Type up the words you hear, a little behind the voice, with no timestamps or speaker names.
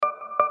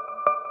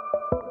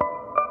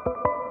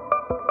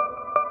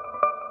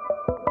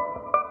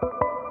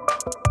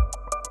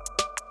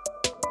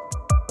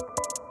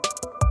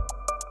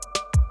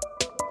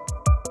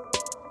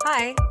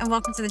Hi, and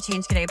welcome to the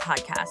Change Cadet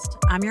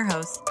podcast. I'm your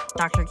host,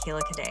 Dr.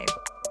 Keila Cadet.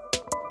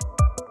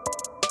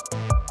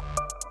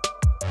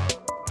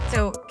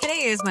 So, Cadet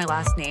is my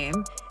last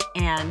name,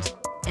 and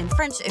in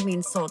French, it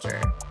means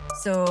soldier.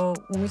 So,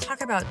 when we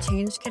talk about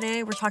Change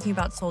Cadet, we're talking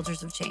about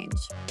soldiers of change.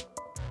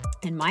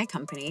 In my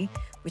company,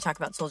 we talk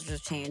about soldiers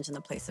of change in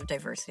the place of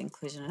diversity,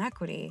 inclusion, and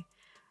equity.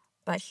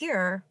 But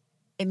here,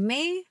 it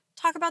may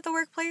talk about the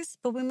workplace,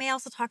 but we may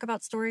also talk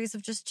about stories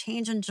of just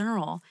change in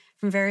general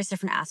from various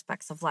different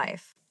aspects of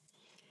life.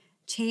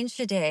 Change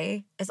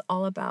Today is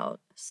all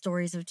about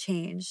stories of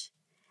change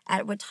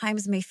at what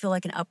times may feel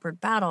like an upward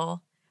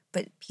battle,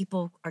 but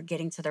people are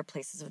getting to their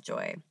places of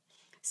joy.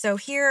 So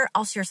here,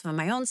 I'll share some of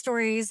my own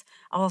stories.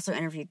 I'll also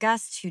interview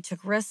guests who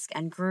took risks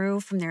and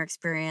grew from their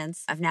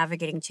experience of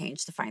navigating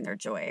change to find their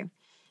joy.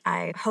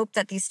 I hope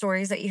that these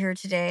stories that you hear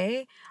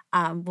today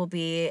will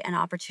be an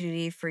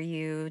opportunity for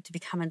you to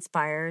become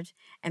inspired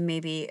and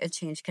maybe a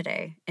change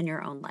cadet in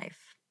your own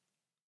life.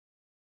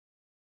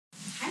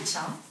 Hi,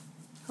 Michelle.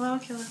 Hello,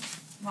 Keila.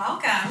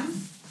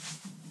 Welcome.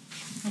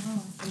 Hello.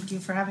 Thank you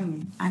for having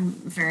me. I'm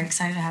very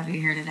excited to have you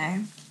here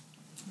today.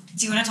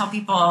 Do you want to tell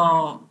people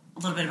a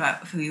little bit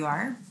about who you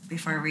are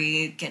before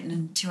we get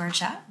into our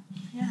chat?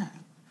 Yeah.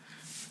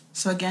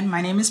 So again,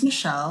 my name is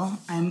Michelle.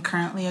 I'm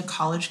currently a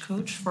college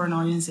coach for an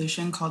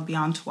organization called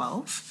Beyond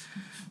 12.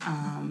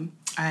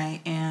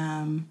 I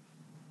am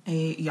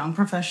a young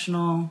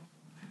professional.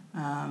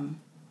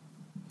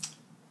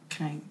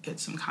 Can I get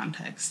some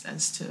context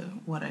as to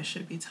what I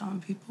should be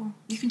telling people?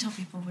 You can tell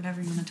people whatever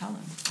you want to tell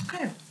them.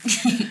 Okay.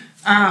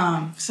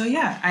 So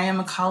yeah, I am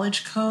a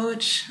college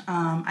coach.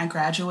 I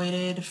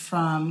graduated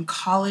from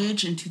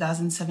college in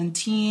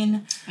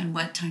 2017. And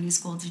what tiny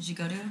school did you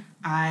go to?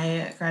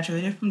 I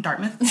graduated from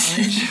Dartmouth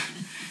College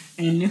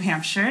in New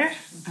Hampshire.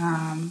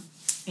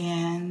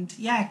 And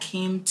yeah, I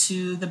came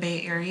to the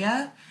Bay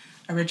Area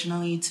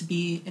originally to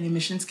be an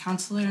admissions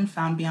counselor and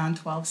found Beyond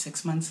 12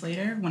 6 months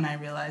later when I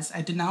realized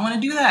I did not want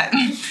to do that.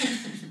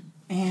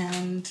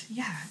 And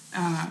yeah,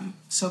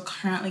 so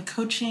currently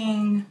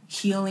coaching,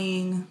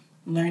 healing,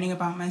 learning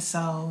about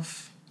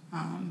myself,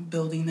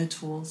 building the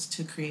tools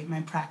to create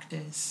my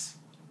practice,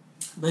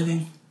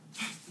 living.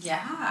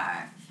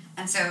 Yeah.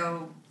 And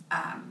so,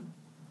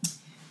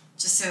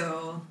 just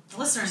so the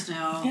listeners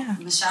know,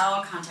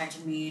 Michelle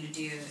contacted me to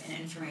do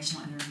an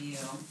informational interview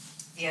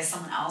via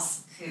someone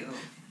else who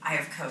I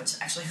have coached,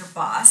 actually her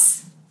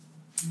boss.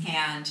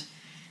 And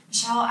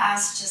Michelle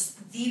asked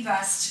just the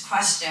best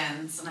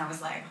questions. And I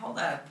was like, hold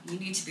up, you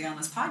need to be on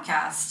this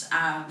podcast.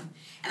 And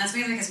that's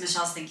mainly because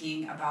Michelle's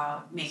thinking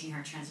about making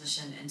her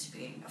transition into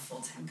being a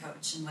full-time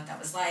coach and what that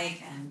was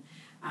like. And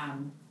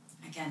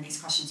again,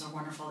 these questions are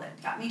wonderful that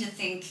got me to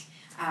think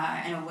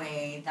in a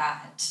way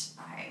that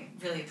I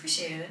really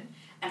appreciated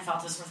and felt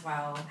it was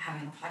worthwhile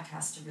having a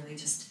podcast to really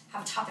just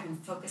have a topic and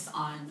focus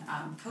on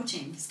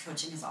coaching, because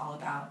coaching is all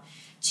about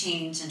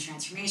change and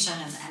transformation,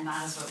 and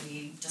that is what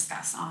we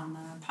discuss on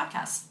the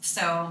podcast.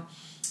 So,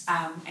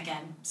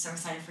 again, so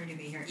excited for you to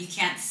be here. You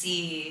can't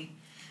see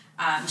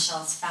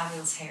Michelle's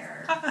fabulous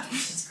hair,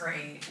 which is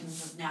great, and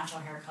the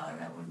natural hair color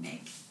that would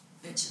make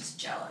bitches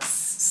jealous.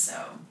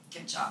 So,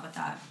 good job with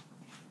that.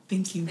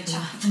 Thank you for the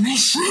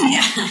information.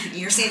 Yeah,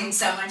 you're saving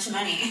so much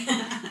money.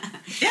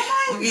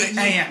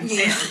 I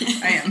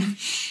am.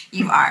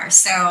 You are.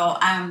 So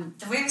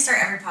the way we start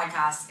every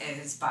podcast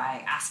is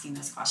by asking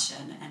this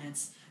question, and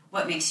it's,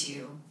 what makes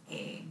you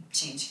a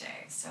Change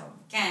Cadet? So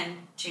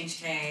again,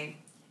 Change Cadet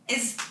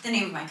is the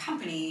name of my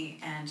company,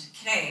 and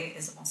Cadet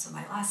is also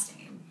my last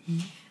name.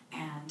 Mm-hmm.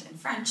 And in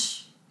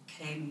French,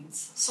 Cadet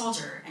means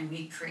soldier, and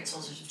we create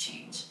soldiers of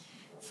change.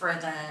 For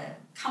the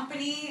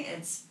company,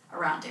 it's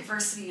around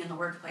diversity in the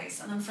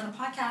workplace. And then for the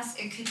podcast,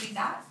 it could be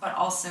that, but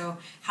also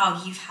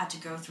how you've had to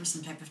go through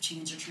some type of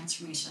change or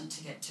transformation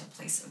to get to a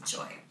place of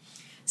joy.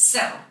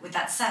 So, with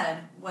that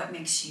said, what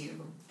makes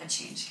you a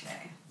Change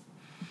Cadet?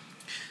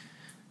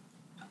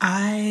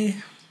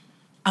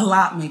 A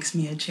lot makes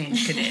me a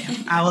Change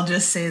Cadet. I will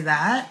just say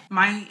that.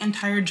 My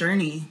entire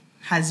journey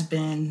has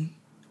been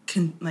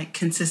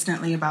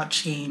consistently about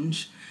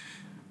change,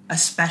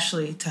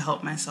 especially to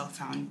help myself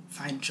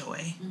find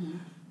joy. Mm-hmm.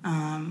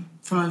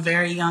 From a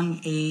very young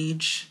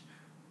age,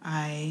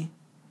 I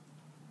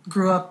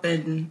grew up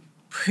in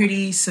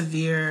pretty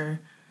severe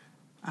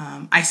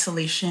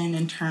isolation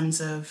in terms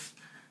of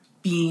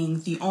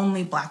being the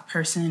only Black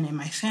person in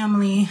my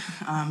family.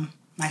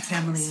 My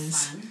family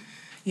is fun.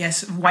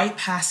 Yes, white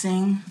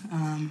passing.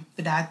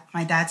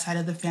 My dad's side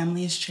of the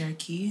family is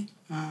Cherokee,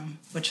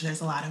 which there's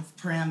a lot of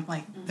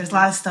there's a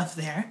lot of stuff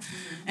there,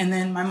 and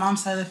then my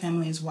mom's side of the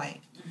family is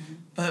white,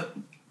 but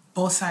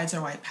both sides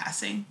are white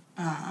passing.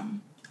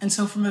 And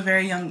so from a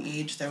very young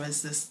age, there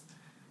was this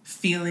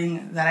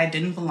feeling that I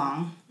didn't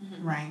belong,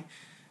 right?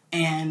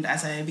 And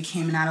as I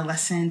became an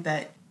adolescent,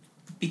 that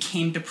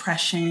became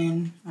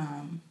depression,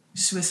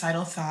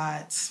 suicidal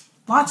thoughts,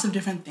 lots of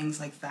different things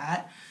like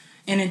that.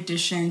 In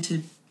addition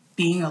to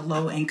being a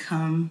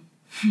low-income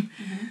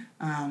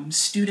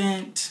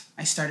student,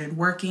 I started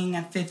working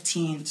at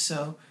 15.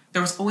 So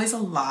there was always a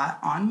lot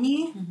on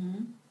me.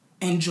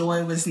 And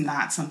joy was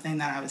not something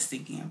that I was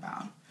thinking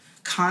about.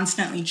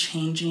 Constantly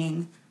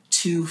changing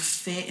to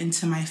fit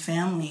into my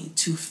family,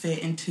 to fit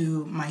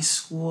into my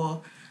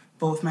school.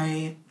 Both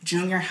my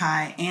junior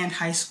high and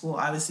high school,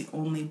 I was the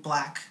only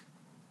Black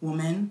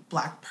woman,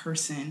 Black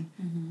person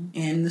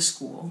in the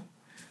school.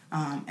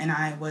 And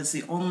I was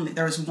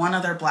there was one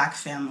other Black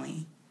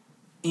family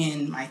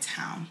in my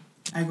town.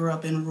 I grew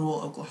up in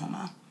rural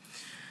Oklahoma.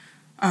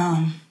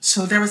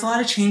 So there was a lot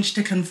of change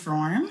to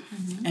conform.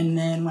 And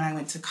then when I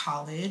went to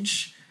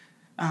college,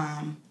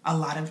 a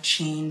lot of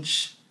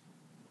change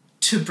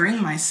to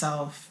bring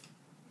myself,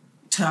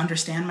 to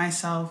understand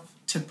myself,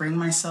 to bring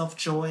myself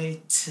joy,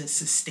 to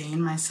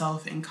sustain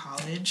myself in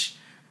college.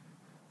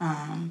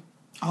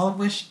 All of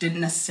which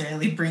didn't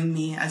necessarily bring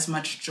me as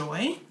much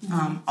joy.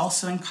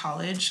 Also in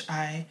college,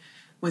 I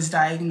was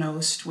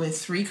diagnosed with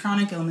 3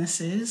 chronic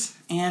illnesses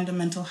and a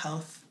mental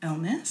health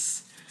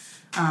illness,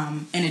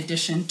 in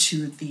addition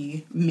to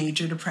the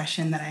major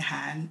depression that I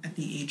had at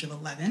the age of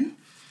 11.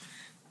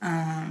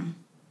 And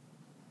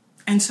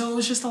so it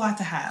was just a lot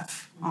to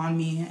have on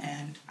me,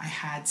 and I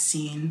had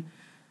seen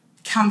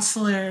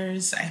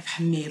counselors, I've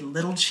made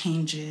little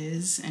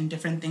changes and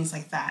different things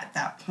like that at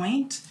that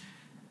point.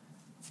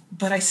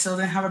 But I still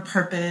didn't have a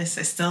purpose.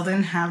 I still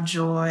didn't have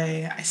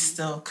joy. I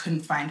still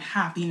couldn't find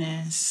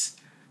happiness.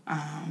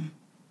 And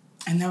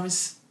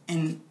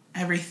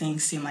everything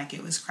seemed like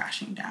it was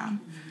crashing down.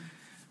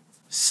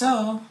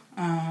 So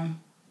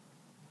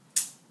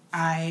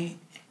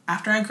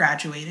after I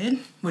graduated,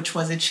 which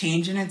was a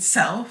change in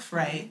itself,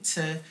 right,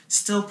 to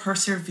still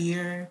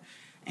persevere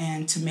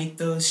and to make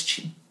those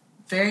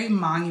very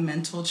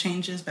monumental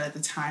changes, but at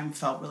the time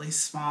felt really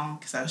small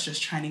because I was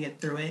just trying to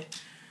get through it.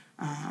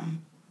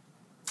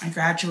 I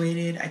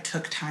graduated. I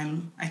took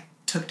time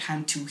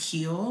to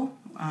heal.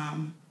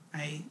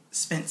 I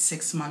spent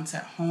 6 months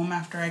at home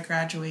after I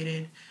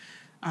graduated.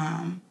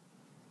 And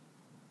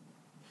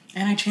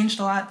I changed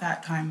a lot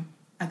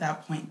at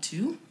that point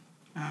too.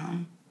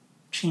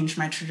 Changed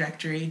my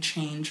trajectory,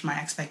 changed my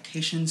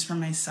expectations for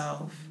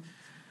myself,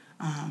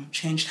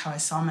 changed how I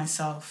saw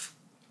myself.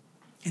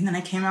 And then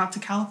I came out to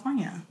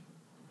California.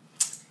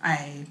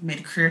 I made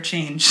a career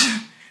change,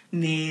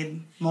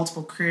 made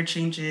multiple career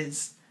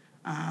changes,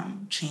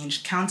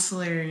 changed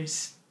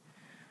counselors.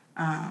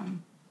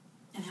 And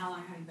how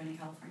long have you been in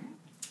California?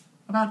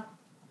 About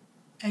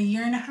a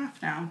year and a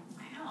half now.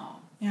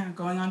 Wow. Yeah,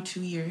 going on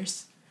 2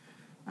 years.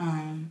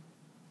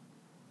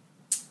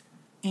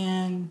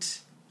 And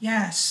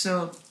yeah,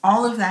 so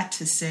all of that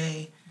to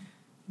say,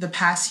 the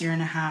past year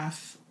and a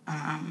half,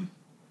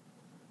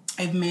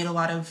 I've made a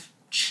lot of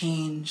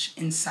change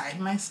inside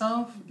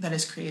myself that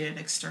has created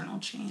external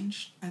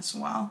change as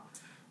well.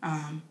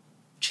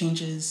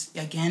 Changes,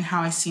 again,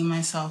 how I see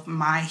myself,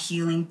 my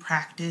healing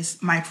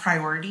practice, my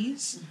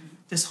priorities.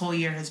 This whole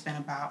year has been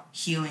about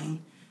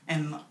healing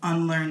and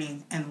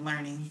unlearning and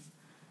learning.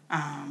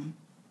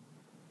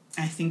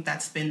 I think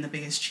that's been the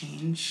biggest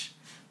change.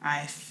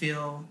 I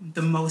feel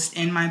the most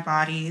in my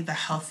body, the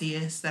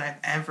healthiest that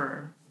I've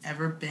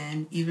ever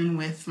been, even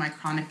with my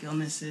chronic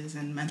illnesses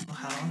and mental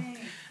health.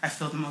 I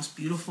feel the most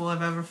beautiful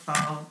I've ever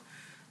felt,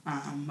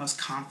 most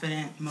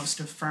confident, most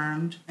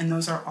affirmed, and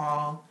those are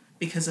all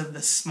because of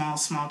the small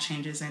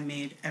changes I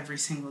made every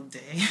single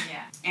day.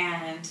 Yeah,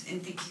 and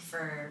thank you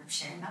for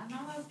sharing that.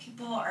 Not a lot of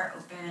people are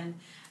open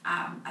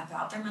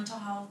about their mental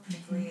health,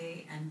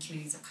 particularly in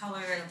communities of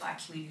color, the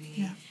Black community.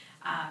 Yeah.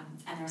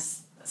 And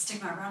there's a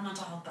stigma around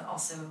mental health, but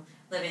also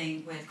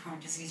living with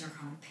chronic disease or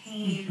chronic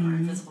pain or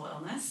invisible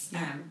illness.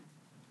 Yeah.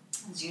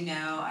 As you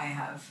know, I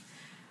have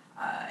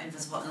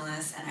invisible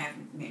illness and I have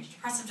major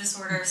depressive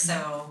disorder,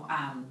 so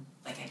I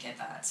get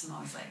that. So I'm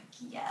always like,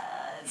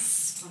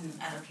 yes, when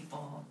other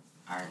people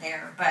are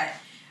there. But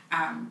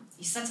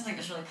you said something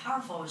that's really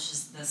powerful, which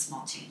is the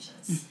small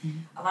changes.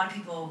 A lot of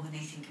people, when they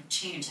think of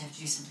change, they have to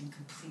do something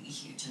completely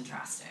huge and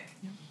drastic.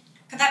 Yep.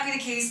 Could that be the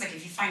case? Like,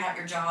 if you find out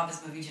your job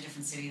is moving to a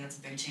different city, that's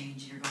a big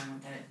change, and you're going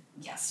with it,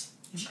 yes,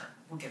 sure,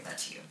 we'll give that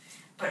to you.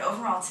 But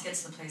overall, to get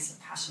to the place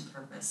of passion,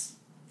 purpose,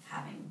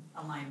 having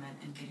alignment,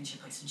 and getting to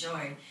a place of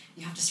joy,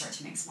 you have to start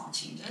to make small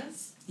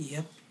changes.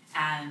 Yep.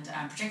 And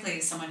particularly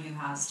someone who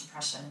has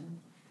depression,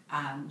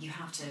 you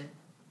have to,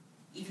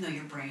 even though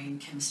your brain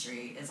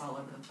chemistry is all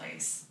over the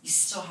place, you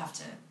still have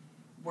to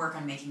work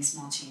on making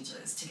small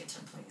changes to get to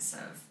a place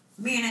of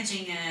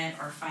managing it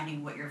or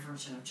finding what your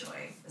version of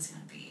joy is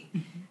going to be.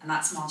 And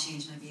that small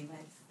change might be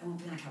like, I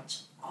won't be on the couch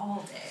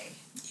all day.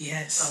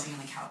 Yes. But I'll be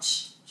on the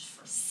couch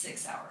for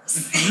 6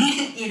 hours,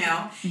 you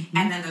know?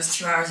 And then those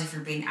 2 hours, if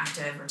you're being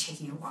active or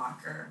taking a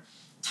walk or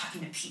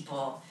talking to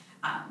people,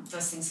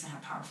 those things can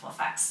have powerful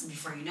effects. And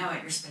before you know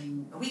it, you're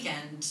spending a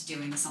weekend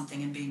doing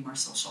something and being more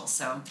social.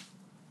 So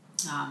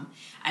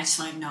I just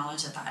want to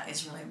acknowledge that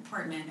is really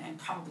important and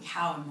probably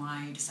how and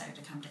why you decided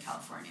to come to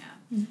California.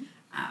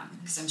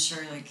 Because I'm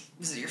sure,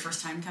 was it your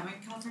first time coming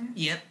to California?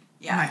 Yep.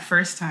 Yeah. My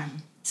first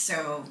time.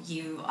 So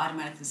you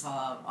automatically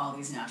saw all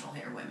these natural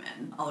hair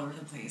women all over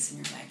the place,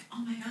 and you're like, oh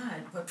my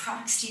God, what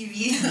products do you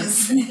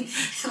use?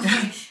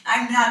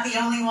 I'm not the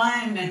only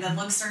one, and the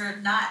looks are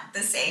not the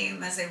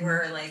same as they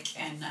were,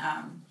 in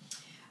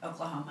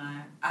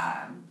Oklahoma.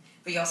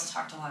 But you also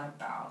talked a lot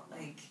about,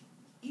 like,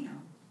 you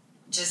know,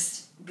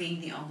 just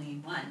being the only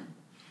one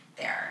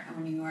there. And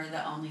when you are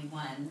the only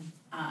one,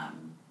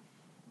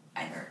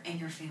 either in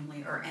your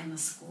family or in the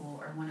school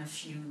or one of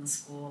few in the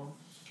school,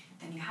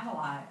 then you have a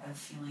lot of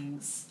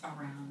feelings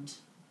around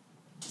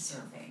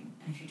deserving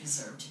and who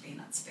deserve to be in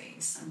that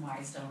space and why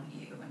is it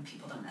only you, and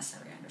people don't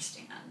necessarily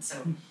understand. So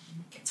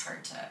it's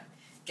hard to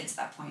get to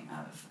that point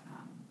of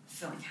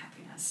feeling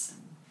happiness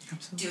and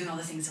Absolutely. Doing all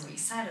the things that you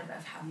said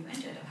of how you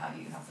ended, of how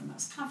you have the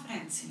most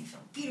confidence and you feel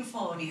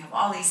beautiful and you have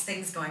all these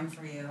things going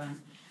for you.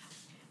 And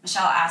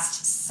Michelle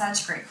asked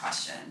such great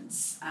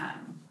questions.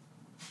 I'm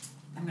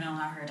going to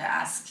allow her to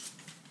ask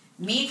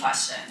me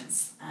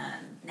questions.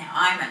 And now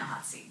I'm in the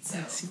hot seat. So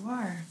yes, you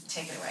are.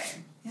 Take it away.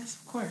 Yes,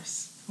 of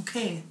course.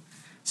 Okay.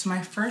 So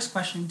my first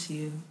question to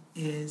you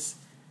is,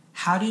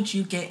 how did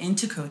you get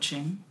into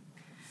coaching?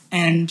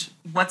 And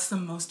what's the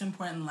most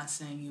important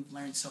lesson you've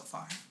learned so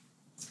far?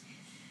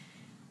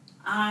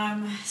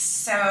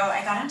 So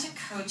I got into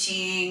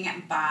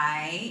coaching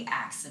by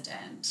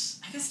accident.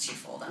 I guess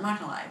twofold. I'm not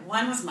gonna lie.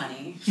 One was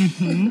money,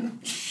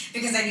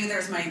 because I knew there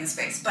was money in the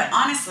space. But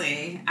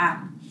honestly,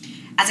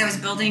 as I was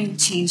building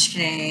Change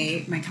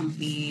Today, my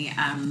company,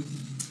 and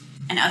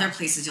other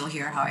places, you'll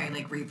hear how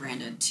I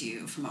rebranded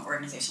from an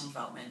organizational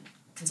development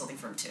consulting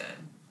firm to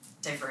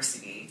a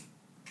diversity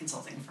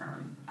consulting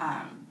firm.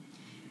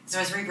 So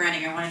I was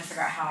rebranding. I wanted to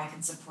figure out how I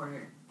could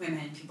support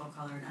women, people of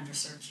color, and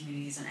underserved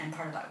communities, and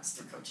part of that was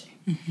through coaching.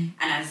 And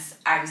as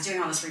I was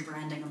doing all this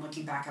rebranding and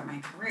looking back at my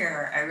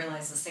career, I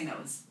realized this thing that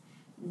was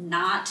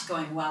not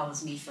going well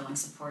was me feeling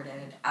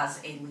supported as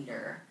a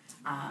leader,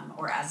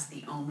 or as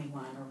the only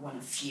one or one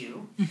of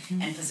few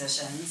in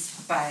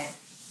positions. But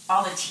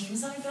all the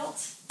teams that I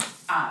built,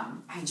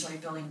 I enjoyed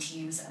building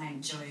teams, and I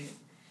enjoyed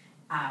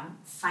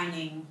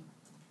finding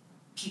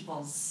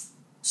people's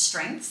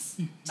strengths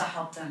to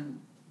help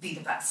them be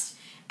the best.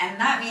 And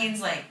that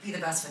means, be the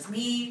best with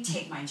me,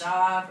 take my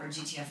job, or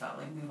GTFO,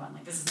 move on.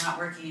 This is not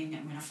working,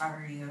 I'm going to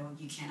fire you,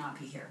 you cannot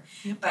be here.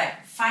 Yep. But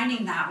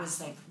finding that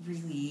was,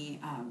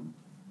 really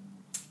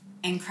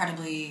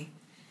incredibly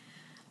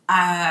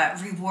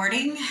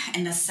rewarding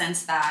in the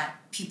sense that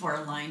people are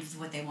aligned with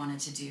what they wanted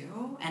to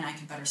do, and I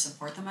could better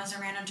support them as a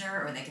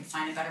manager, or they could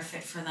find a better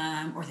fit for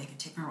them, or they could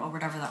take my role,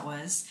 whatever that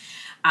was.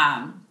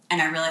 And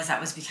I realized that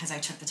was because I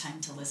took the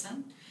time to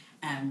listen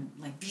and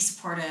be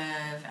supportive.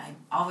 I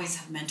always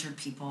have mentored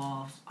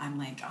people.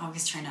 I'm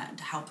always trying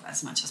to help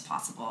as much as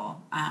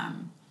possible.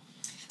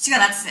 So yeah,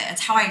 that's it. It's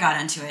how I got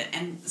into it.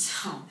 And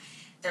so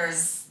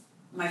there's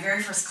my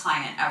very first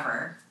client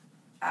ever,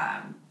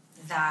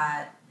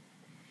 that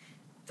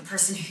the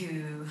person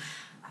who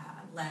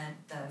led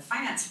the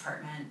finance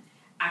department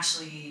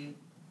actually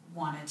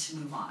wanted to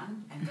move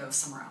on and go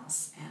somewhere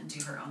else and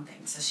do her own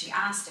thing. So she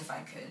asked if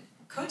I could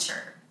coach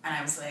her, and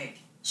I was like,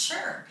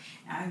 sure.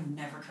 Now, I've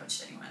never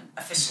coached anyone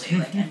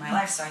officially in my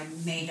life, so I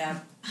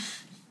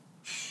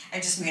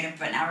just made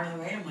up an hourly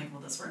rate. I'm like, will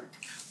this work?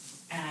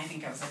 And I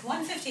think I was like,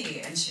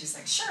 $150, and she was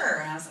like, sure.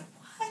 And I was like,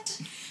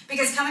 what?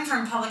 Because coming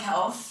from public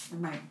health,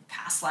 from my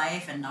past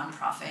life and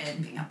nonprofit,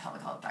 and being a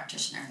public health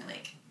practitioner,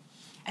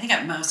 I think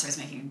at most I was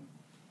making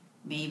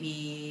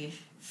maybe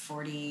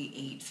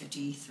 $48,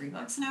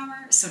 $53 an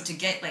hour. So to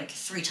get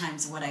 3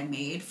 times what I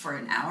made for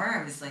an hour,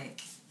 I was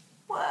like,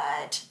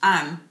 what?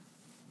 And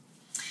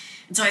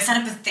so I set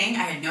up a thing.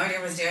 I had no idea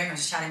what I was doing. I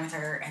was just chatting with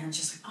her, and then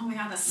she's like, oh my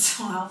God, this is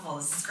so helpful.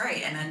 This is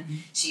great. And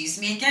then she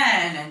used me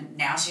again, and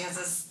now she has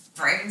this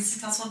thriving,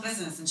 successful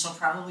business, and she'll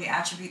probably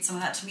attribute some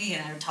of that to me,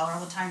 and I would tell her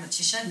all the time that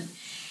she shouldn't.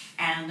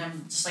 And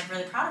I'm just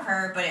really proud of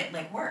her, but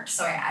it worked.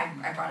 So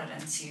I brought it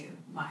into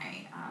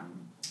my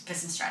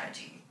business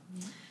strategy.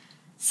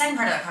 Second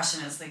part of that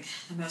question is the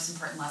most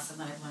important lesson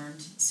that I've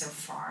learned so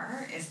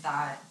far is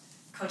that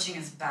coaching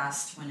is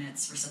best when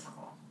it's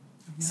reciprocal.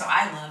 So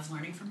I love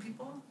learning from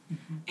people.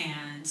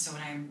 And so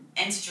when I'm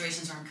in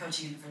situations where I'm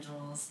coaching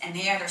individuals and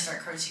they either start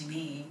coaching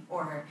me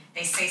or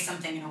they say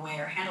something in a way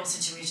or handle a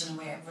situation in a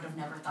way I would have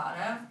never thought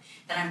of,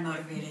 that I'm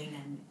motivated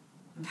and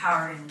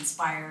empowered and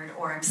inspired,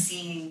 or I'm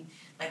seeing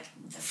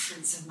the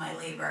fruits of my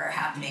labor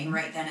happening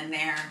right then and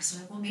there. So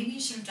well, maybe you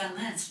should have done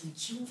this.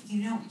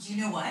 You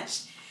know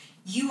what?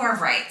 You are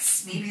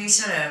right. Maybe I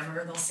should have.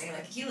 Or they'll say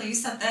Keela, you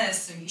said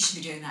this, so you should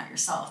be doing that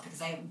yourself,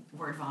 because I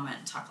word vomit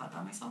and talk a lot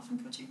about myself in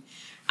coaching.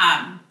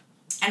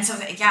 And so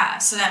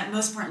that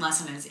most important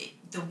lesson is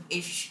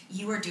if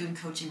you are doing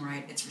coaching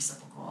right, it's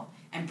reciprocal,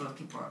 and both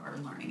people are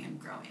learning and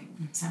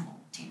growing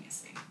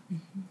simultaneously.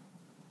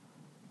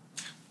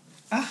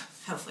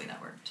 Hopefully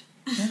that worked.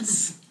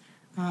 Yes.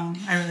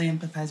 I really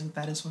empathize with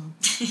that as well.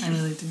 I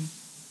really do.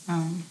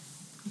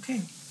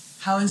 Okay.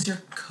 How has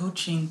your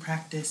coaching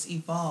practice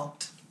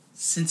evolved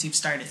since you've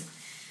started?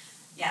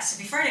 Yeah,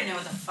 so before I didn't know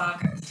what the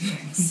fuck I was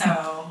doing.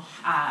 So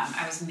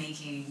I was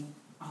making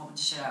a whole bunch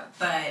of shit up.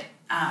 But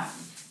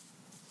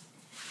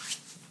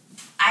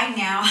I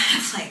now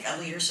have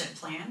a leadership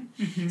plan.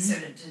 So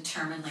to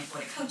determine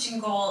what a coaching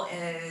goal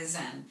is,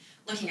 and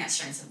looking at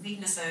strengths and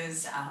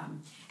weaknesses,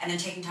 and then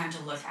taking time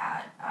to look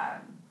at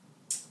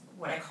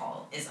what I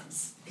call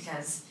isms,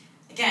 because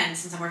again,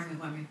 since I'm working with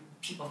women,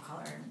 people of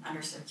color, and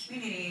underserved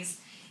communities,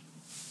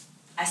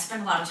 I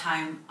spend a lot of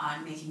time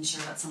on making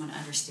sure that someone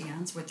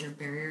understands what their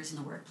barriers in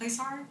the workplace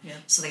are,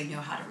 so they know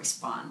how to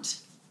respond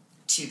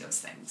to those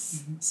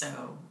things.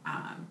 So,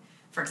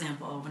 for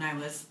example, when I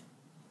was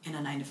in a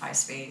 9-to-5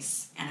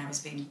 space and I was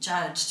being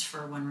judged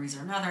for one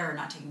reason or another, or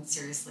not taken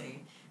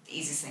seriously, the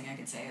easiest thing I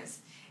could say is,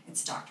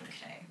 it's Dr.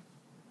 K.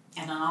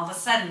 And then all of a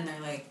sudden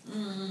they're like,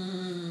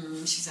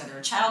 she's either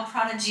a child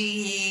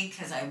prodigy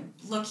because I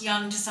look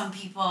young to some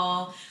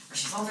people, or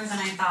she's older than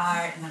I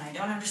thought, and then I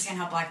don't understand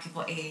how Black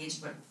people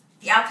age, but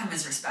the outcome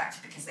is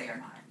respect because they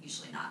are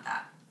usually not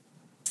that.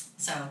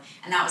 So,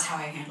 and that was how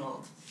I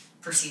handled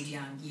perceived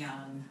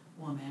young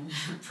woman,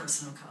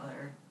 person of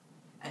color,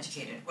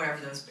 educated,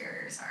 whatever those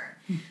barriers are.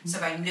 So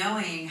by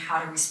knowing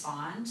how to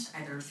respond,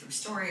 either through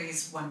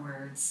stories, one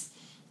words,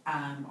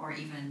 or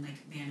even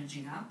like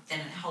managing up, then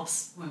it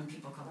helps women,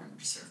 people of color, and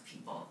underserved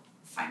people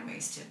find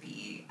ways to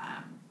be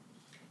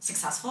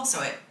successful.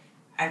 So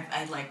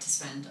I like to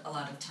spend a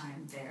lot of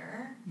time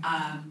there.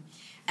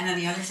 And then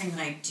the other thing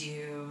that I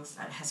do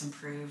that has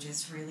improved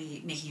is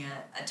really making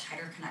a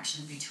tighter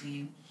connection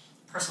between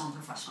personal and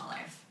professional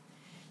life.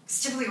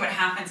 Because typically what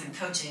happens in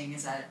coaching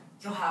is that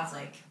you'll have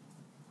like,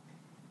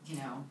 you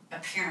know, a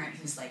parent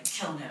who's like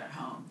killing it at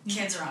home.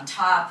 Kids are on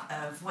top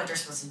of what they're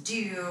supposed to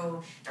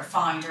do, they're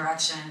following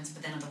directions,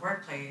 but then at the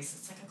workplace,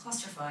 it's like a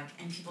clusterfuck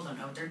and people don't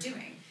know what they're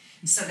doing.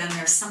 So then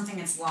there's something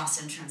that's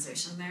lost in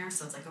translation there.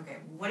 So it's like, okay,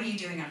 what are you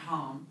doing at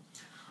home?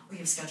 Oh, you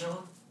have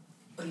schedule?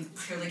 Oh, you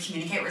clearly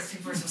communicate what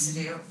people are supposed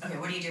to do? Okay,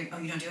 what are you doing? Oh,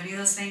 you don't do any of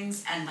those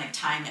things? And like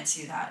tying it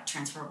to that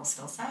transferable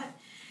skill set.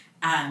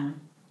 And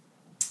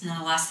then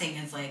the last thing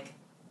is like,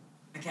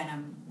 again,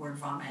 I'm word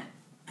vomit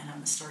and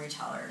I'm a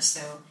storyteller.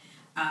 So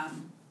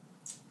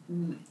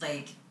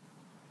like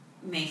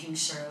making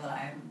sure that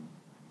I'm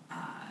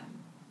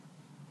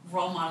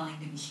role modeling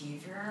the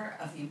behavior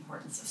of the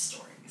importance of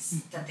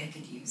stories that they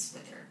could use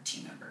with their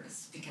team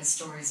members, because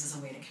stories is a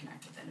way to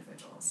connect with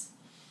individuals.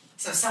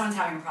 So if someone's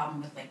having a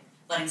problem with like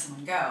letting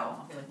someone go,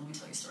 I'll be like, let me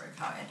tell you a story of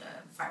how I had to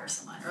fire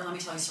someone, or let me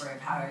tell you a story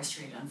of how I was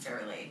treated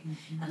unfairly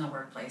in the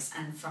workplace.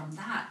 And from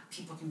that,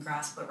 people can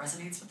grasp what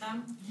resonates with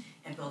them.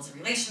 It builds a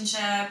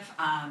relationship,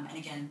 and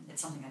again,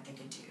 it's something that they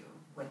could do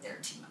with their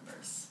team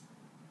members.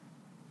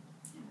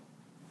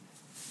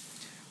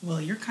 Well,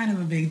 you're kind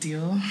of a big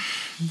deal,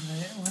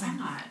 but I'm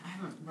not. I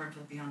haven't worked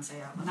with Beyonce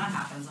yet. When that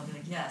happens, I'll be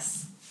like,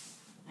 yes,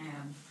 I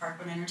am.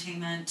 Parkwood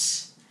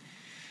Entertainment,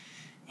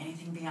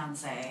 anything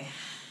Beyonce.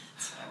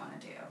 That's what I want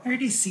to do. I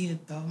already see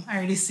it, though. I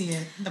already see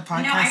it. The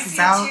podcast I see is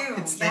out. It too.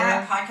 It's there.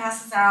 there.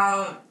 Podcast is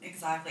out.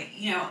 Exactly.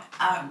 You know,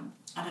 on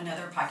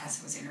another podcast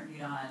I was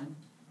interviewed on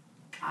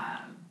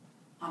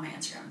my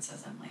Instagram, it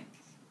says I'm like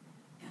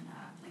in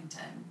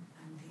LinkedIn.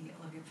 I'm the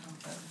Olivia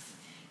Pope of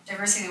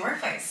diversity in the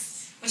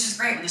workplace, which is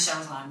great when the show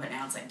was on, but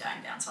now it's like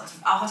dying down. So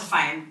I'll have to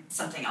find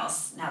something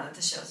else now that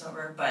the show's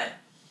over. But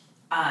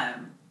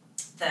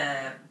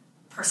the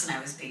person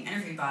I was being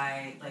interviewed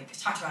by like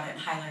talked about it and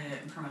highlighted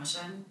it in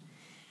promotion.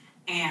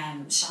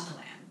 And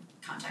Shondaland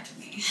contacted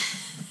me.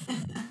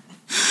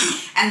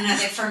 And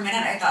like, for a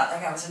minute I thought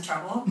like I was in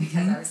trouble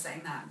because I was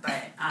saying that.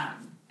 But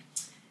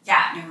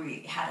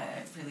we had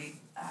a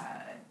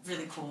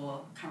really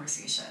cool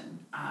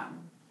conversation.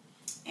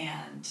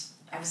 And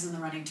I was in the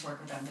running to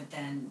work with them, but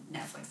then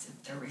Netflix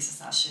did their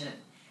racist ass shit.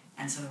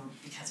 And so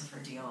because of her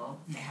deal,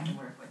 they had to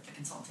work with the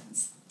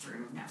consultants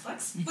through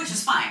Netflix, which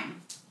is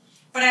fine.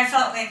 But I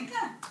felt like,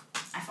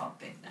 I felt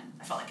big then.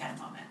 I felt like I had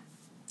a moment.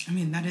 I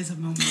mean, that is a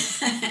moment.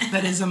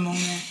 That is a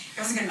moment. It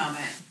was a good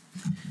moment.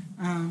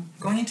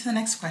 Going into the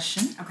next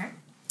question. Okay.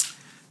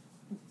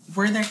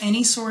 Were there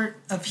any sort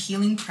of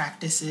healing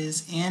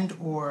practices and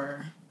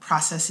or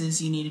processes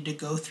you needed to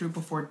go through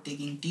before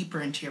digging deeper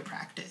into your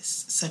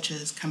practice, such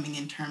as coming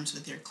in terms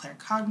with your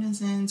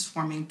claircognizance,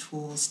 forming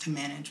tools to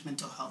manage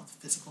mental health,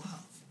 physical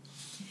health?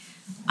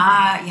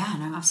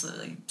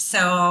 Absolutely.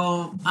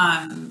 So,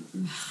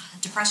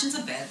 depression's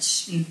a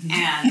bitch,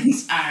 and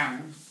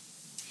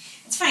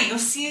it's funny. You'll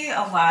see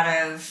a lot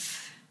of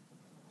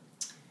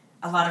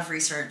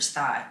research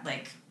that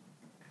like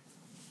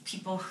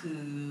people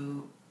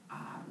who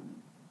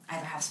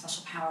either have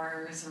special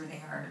powers or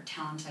they are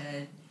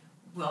talented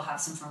will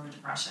have some form of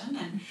depression,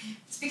 and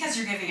it's because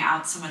you're giving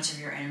out so much of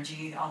your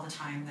energy all the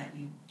time that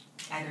you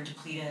either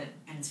deplete it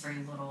and it's very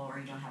little, or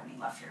you don't have any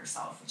left for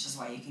yourself, which is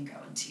why you can go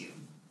into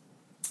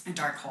a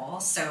dark hole.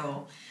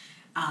 So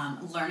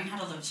learning how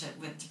to live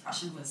with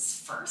depression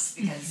was first,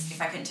 because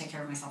if I couldn't take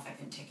care of myself, I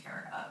couldn't take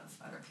care of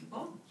other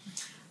people.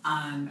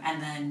 And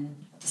then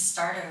at the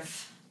start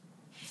of,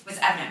 it was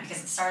evident because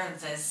at the start of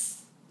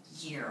this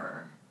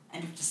year,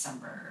 end of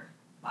December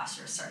last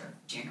year, start of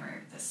January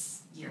of this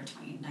year,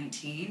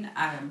 2019,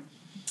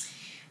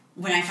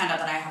 when I found out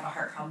that I have a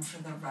heart problem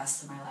for the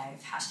rest of my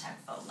life,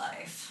 #faux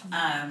life,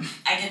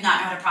 I did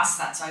not know how to process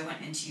that, so I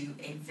went into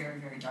a very,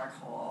 very dark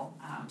hole,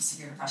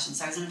 severe depression.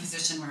 So I was in a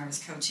position where I was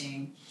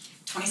coaching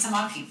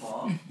 20-some-odd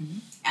people,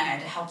 and I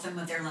had to help them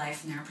with their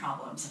life and their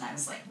problems, and I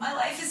was like, my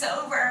life is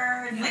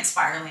over, and like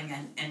spiraling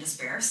in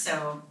despair.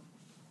 So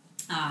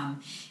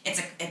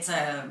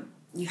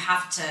You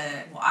have to,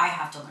 well, I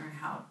have to learn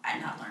how,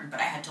 not learn, but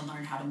I had to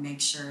learn how to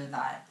make sure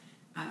that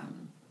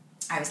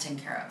I was taken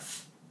care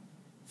of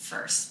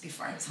first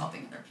before I was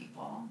helping other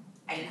people.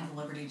 I didn't have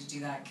the liberty to do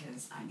that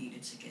because I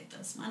needed to get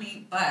this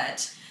money,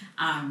 but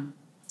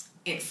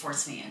it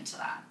forced me into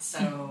that.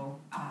 So,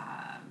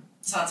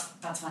 so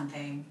that's one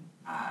thing.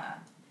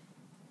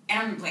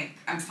 And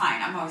I'm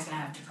fine. I'm always going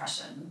to have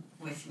depression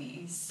with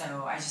me,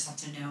 so I just have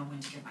to know when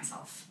to give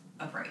myself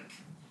a break.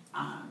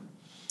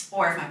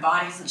 Or if my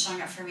body isn't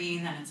showing up for me,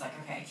 then it's like,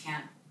 okay, I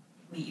can't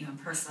meet you in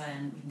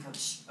person. We can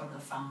coach over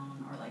the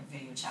phone or like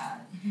video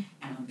chat,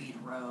 and I'll be in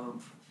a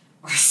robe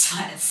or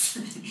sweats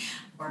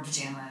or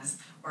pajamas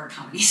or a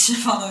combination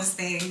of all those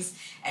things,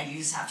 and you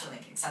just have to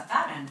like accept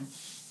that. And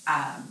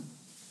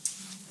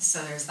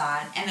so there's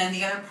that. And then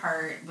the other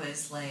part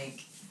was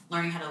like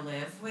learning how to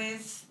live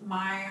with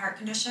my heart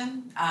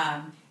condition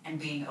and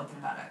being open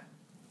about it.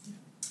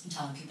 And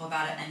telling people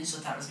about it. I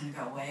initially thought it was going to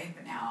go away,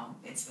 but now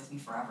it's with me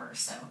forever.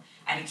 So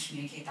I had to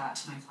communicate that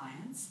to my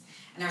clients.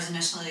 And there was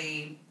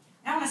initially,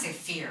 I don't want to say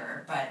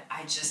fear, but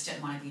I just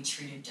didn't want to be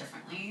treated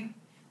differently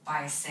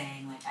by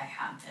saying like I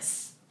had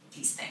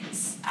these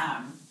things.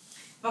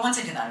 But once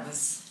I did that, it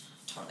was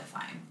totally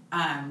fine.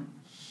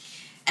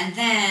 And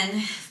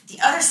then the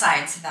other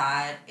side to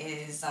that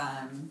is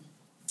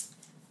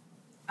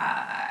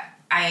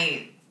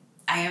I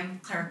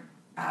am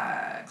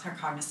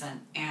claircognizant,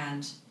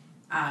 and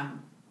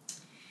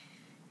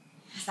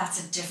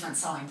that's a different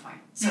selling point.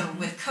 So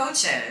with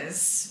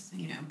coaches,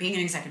 being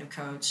an executive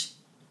coach,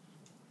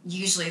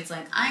 usually it's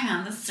like, I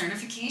have this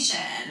certification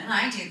and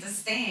I do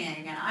this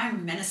thing and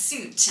I'm in a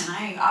suit and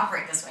I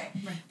operate this way.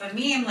 Right. But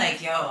me, I'm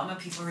like, I'm a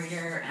people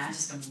reader and I'm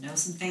just going to know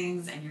some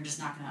things and you're just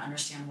not going to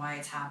understand why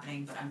it's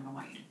happening, but I'm going to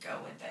want you to go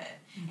with it.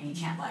 And you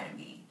can't lie to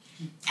me.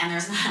 And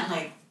there's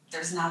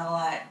not a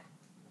lot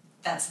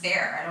that's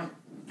there.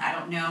 I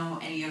don't know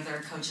any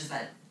other coaches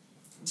that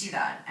do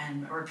that,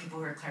 or people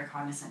who are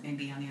claircognizant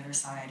maybe on the other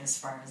side as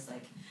far as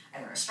like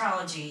either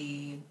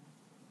astrology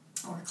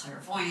or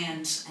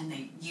clairvoyant, and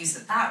they use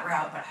it that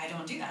route, but I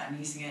don't do that. I'm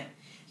using it,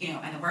 in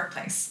the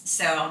workplace.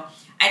 So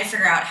I had to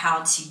figure out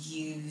how to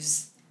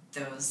use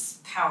those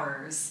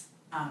powers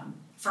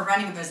for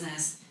running a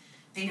business,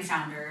 being a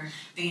founder,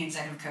 being an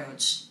executive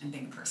coach, and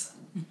being a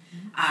person.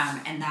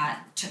 And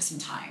that took some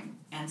time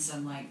and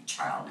some like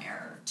trial and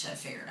error to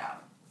figure it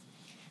out.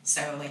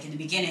 So, like in the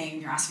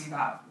beginning, you're asking me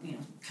about,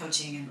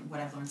 coaching and what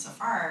I've learned so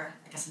far.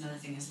 I guess another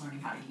thing is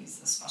learning how to use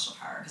this special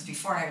power. Because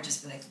before I would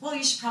just be like, well,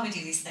 you should probably do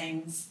these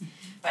things.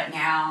 But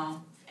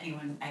now,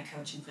 anyone I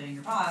coach, including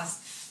your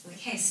boss, like,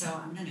 hey, so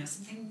I'm going to know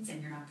some things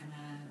and you're not going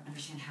to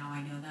understand how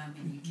I know them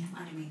and you can't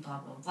lie to me, blah,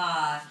 blah,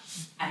 blah.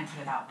 And I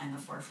put it out in the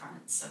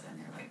forefront so then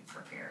they're like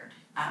prepared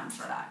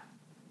for that.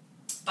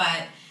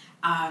 But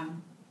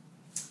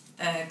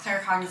the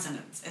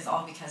claircognizant is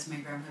all because my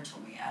grandmother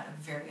told me at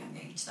a very young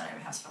age that I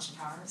would have special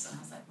powers. And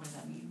I was like, what does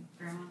that mean,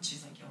 Grandma? And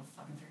she's like, you'll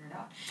fucking figure it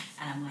out.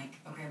 And I'm like,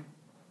 okay,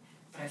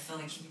 but I feel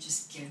like you could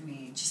just give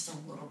me just a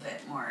little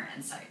bit more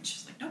insight. And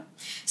she's like, nope.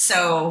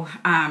 So,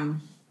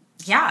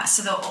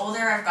 so the older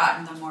I've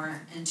gotten, the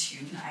more in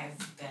tune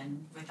I've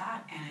been with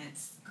that. And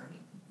it's great.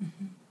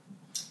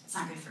 It's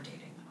not good for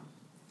dating, though.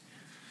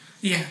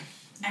 Yeah.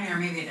 I mean, or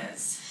maybe it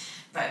is.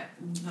 But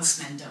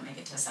most men don't make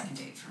it to a second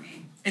date for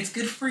me. It's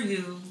good for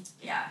you.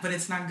 Yeah. But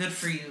it's not good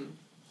for you.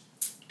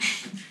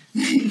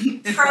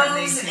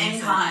 Pros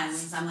and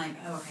cons. I'm like,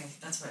 oh, okay,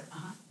 that's what,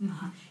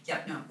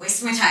 Yep, no,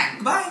 wasting my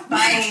time.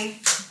 Bye.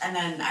 And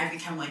then I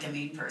become like a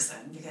mean person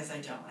because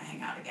I don't want to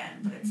hang out again.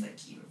 But it's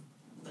like, you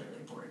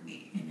literally bored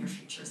me and your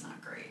future's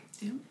not great.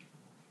 Yeah.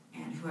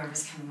 And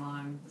whoever's coming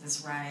along with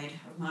this ride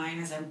of mine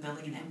as I'm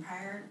building an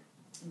empire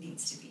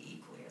needs to be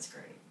equally as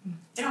great.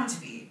 They don't have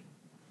to be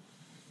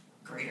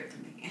greater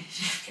than me.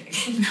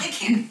 They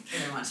can't. They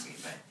don't want to be,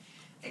 but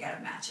they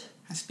gotta match it.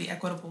 Has to be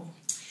equitable.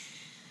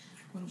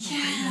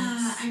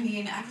 Yeah, I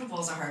mean, equitable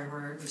is a hard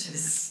word, which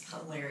is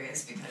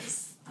hilarious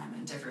because I'm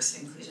in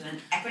diversity, inclusion,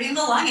 and equity and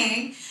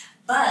belonging.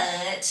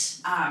 But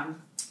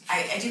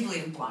I do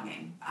believe in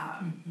belonging.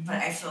 But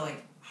I feel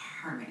like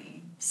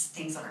harmony,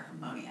 things that are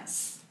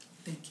harmonious.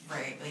 Thank you.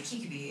 Right? Like he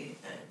could be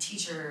a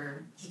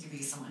teacher. He could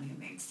be someone who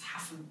makes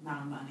half the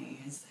amount of money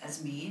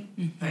as me,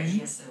 but he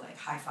has to like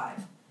high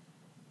five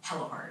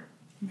hella hard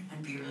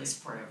and be really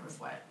supportive with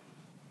what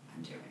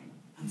I'm doing.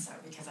 And so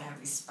because I have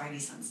these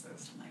spidey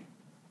senses, I'm like,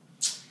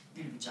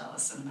 you're going to be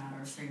jealous in a matter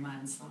of 3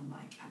 months. So I'm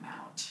like, I'm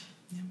out.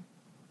 Yeah.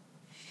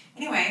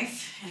 Anyway,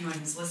 if anyone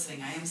who's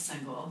listening, I am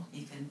single.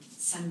 You can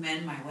send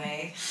men my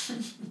way.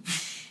 You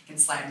can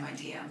slide in my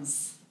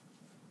DMs,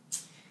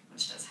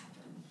 which does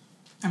happen.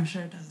 I'm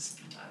sure it does.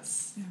 It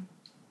does. Yeah.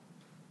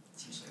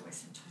 It's usually a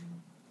waste of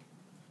time.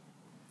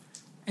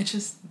 It's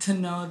just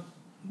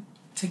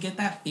to get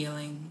that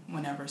feeling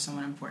whenever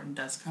someone important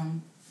does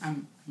come,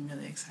 I'm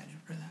really excited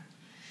for that.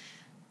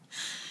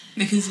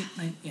 Because,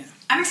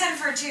 I'm excited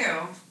for it,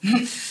 too.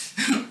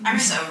 I'm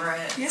just over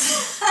it. Yeah.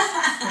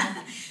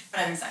 But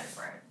I'm excited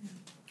for it.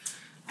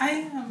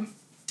 I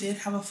did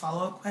have a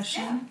follow-up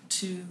question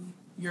to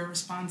your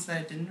response that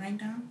I didn't write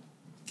down.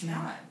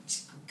 Yeah,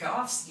 go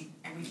off.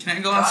 Can I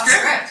go off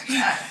script?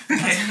 Yeah,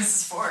 okay. That's what this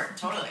is for.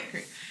 Totally.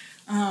 Great.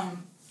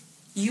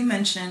 You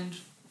mentioned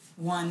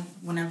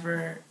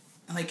whenever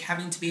like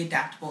having to be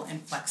adaptable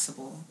and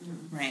flexible,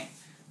 right?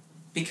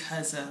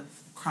 Because of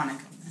chronic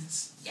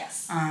illness.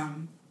 Yes.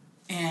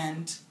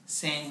 And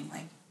saying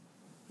like,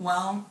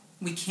 well,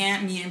 we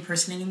can't meet in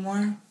person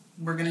anymore.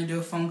 We're gonna do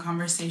a phone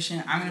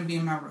conversation. I'm gonna be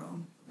in my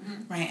room,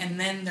 right? And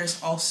then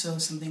there's also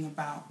something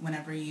about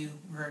whenever you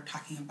were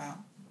talking about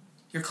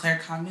your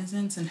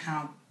claircognizance and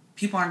how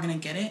people aren't gonna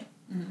get it,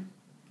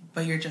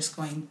 but you're just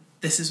going,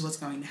 this is what's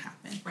going to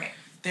happen. Right.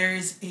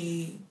 There's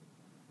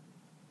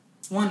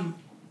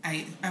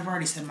I've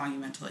already said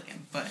monumental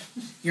again, but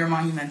you're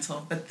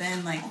monumental. But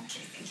then, like,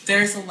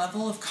 there's a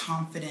level of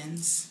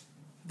confidence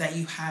that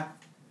you have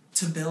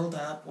to build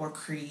up or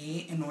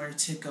create in order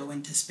to go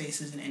into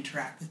spaces and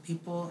interact with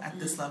people at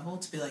this level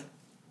to be like,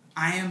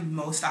 I am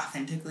most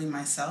authentically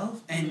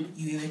myself, and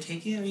you either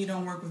take it or you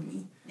don't work with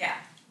me. Yeah.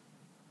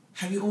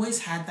 Have you always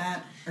had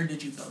that, or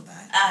did you build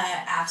that?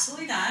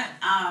 Absolutely not.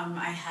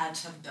 I had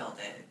to build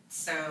it.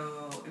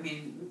 So, I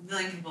mean, a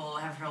million people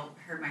have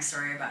heard my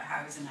story about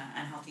how I was in an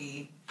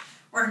unhealthy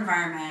work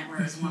environment where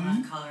there was a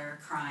woman of color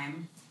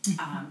crime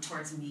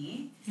towards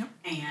me. Yep.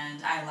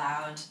 And I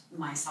allowed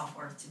my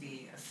self-worth to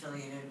be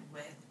affiliated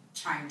with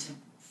try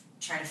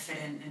to fit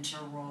into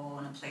a role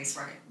in a place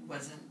where it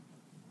wasn't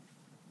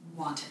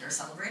wanted or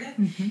celebrated.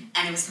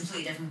 And it was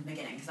completely different from the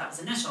beginning because that was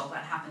initial,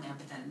 that happened there,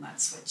 but then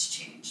that switch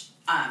changed.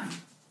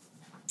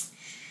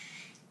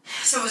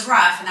 So it was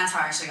rough, and that's how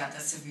I actually got the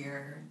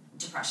severe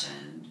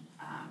depression.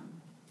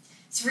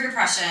 Severe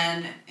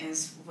depression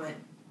is what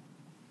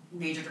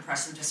major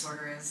depressive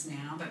disorder is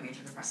now, but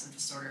major depressive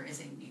disorder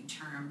is a new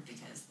term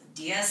because the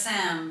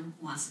DSM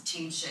wants to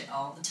change shit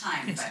all the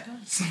time, yes, but it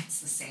does. it's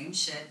the same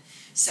shit.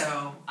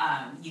 So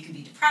you can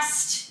be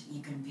depressed,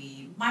 you can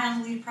be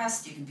mildly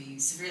depressed, you can be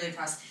severely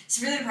depressed.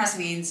 Severely depressed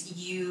means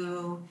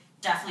you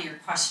definitely are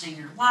questioning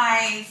your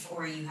life,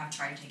 or you have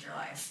tried to take your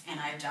life. And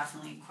I've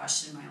definitely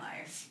questioned my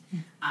life.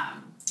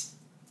 At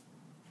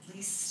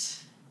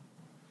least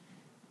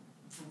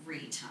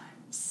 3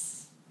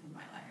 times in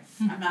my life.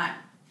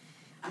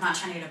 I'm not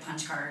trying to get a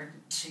punch card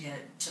to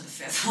get to the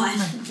 5th one.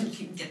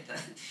 You can get the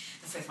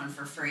 5th one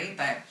for free,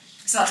 but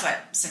so that's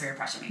what severe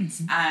depression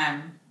means.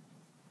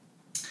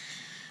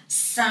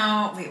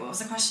 So wait, what was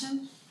the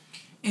question?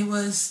 It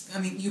was, I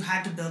mean, you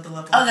had to build the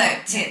level.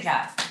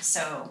 Yeah.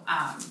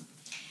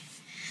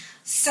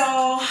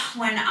 So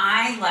when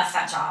I left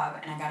that job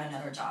and I got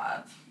another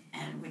job,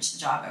 and which the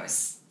job I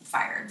was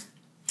fired.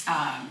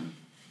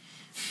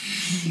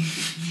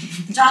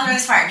 John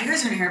was fired. You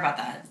guys are going to hear about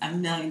that a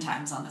million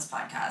times on this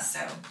podcast.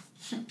 So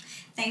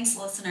thanks,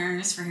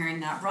 listeners, for hearing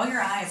that. Roll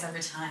your eyes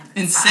every time.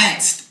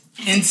 Incensed.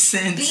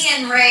 Be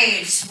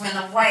enraged when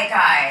the white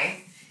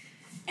guy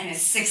in his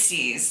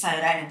 60s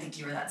said, I didn't think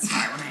you were that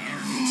smart when I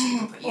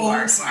interviewed you, but you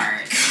are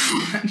smart.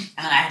 And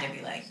then I had to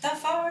be like, the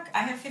fuck? I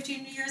have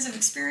 15 years of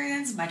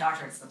experience. My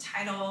doctorate's the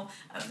title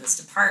of this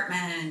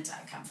department.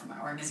 I come from an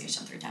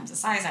organization 3 times the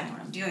size. I know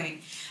what I'm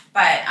doing.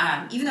 But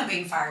even though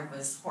being fired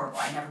was horrible,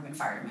 I'd never been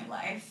fired in my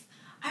life,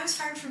 I was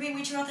fired for being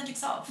my true authentic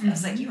self. I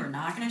was like, you are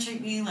not going to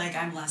treat me like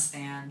I'm less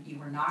than.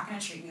 You are not going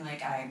to treat me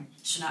like I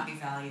should not be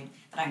valued,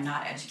 that I'm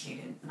not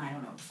educated, and I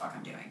don't know what the fuck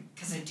I'm doing.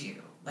 Because I do.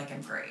 Like,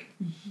 I'm great.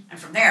 And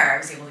from there, I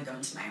was able to go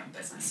into my own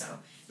business. So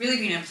really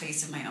being in a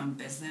place of my own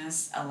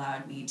business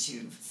allowed me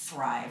to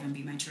thrive and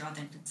be my true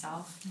authentic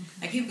self.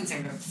 Like, people can say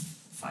whatever the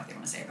fuck they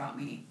want to say about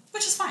me,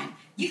 which is fine.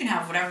 You can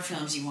have whatever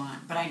feelings you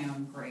want, but I know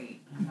I'm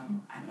great. And I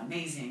know I'm an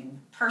amazing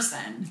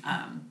person.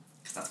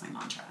 Because that's my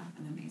mantra.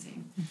 I'm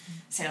amazing. I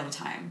say it all the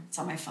time. It's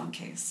on my phone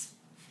case.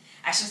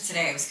 Actually,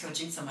 today I was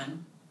coaching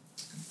someone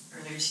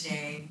earlier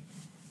today,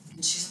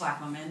 and she's a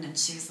Black woman, and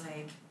she was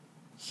like,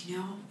 you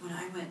know, when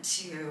I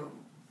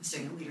was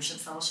doing a leadership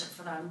fellowship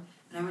for them,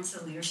 when I went to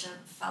the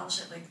leadership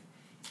fellowship, like,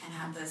 and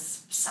had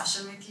this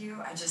session with you,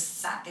 I just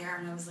sat there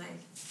and I was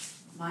like,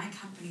 my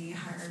company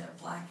hired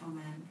a Black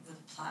woman with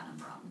platinum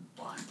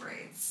blonde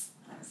braids.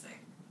 And I was like,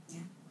 yeah,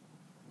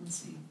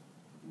 that's me.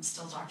 I'm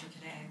still Dr.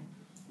 Cadet,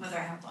 whether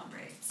I have blonde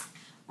braids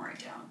or I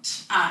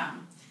don't.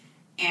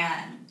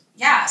 And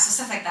yeah, so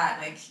stuff like that,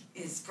 like,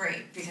 is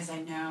great because I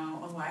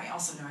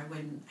also know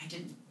I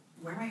didn't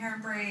wear my hair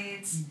in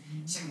braids.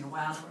 It took me a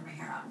while to wear my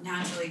hair out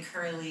naturally,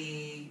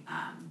 curly.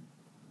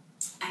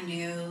 I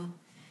knew,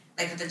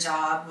 like, with the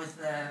job with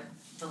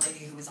the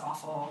lady who was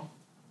awful,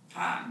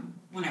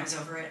 when I was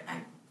over it,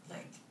 I,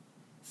 like,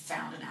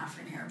 found an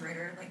African hair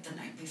braider, like, the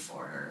night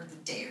before, or the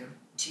day or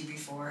 2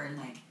 before, and,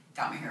 like,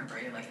 got my hair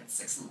braided, like, at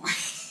 6 in the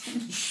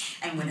morning,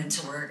 and went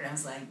into work, and I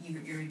was like,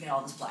 you're going to get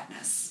all this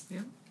blackness.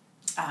 Yep.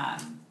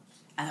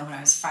 And then when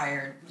I was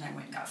fired, I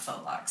went and got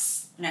faux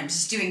locks. And I was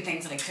just doing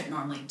things that I couldn't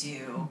normally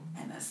do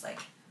in this, like,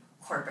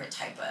 corporate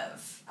type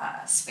of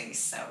space.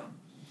 So,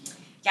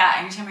 yeah,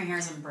 anytime my hair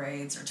is in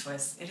braids or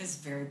twists, it is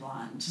very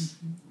blonde.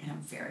 And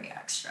I'm very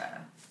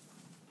extra.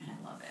 And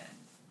I love it.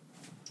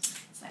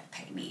 It's like,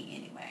 pay me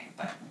anyway.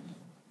 But,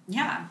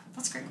 yeah,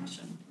 that's a great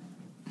question.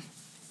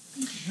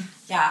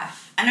 Yeah.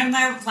 And then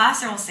my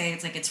last I will say,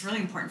 it's like it's really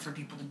important for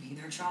people to be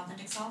their true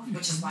authentic self,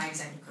 which is why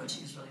executive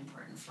coaching is really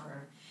important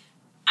for,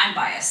 I'm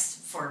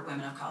biased for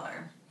women of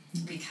color,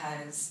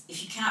 because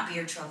if you cannot be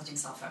your true authentic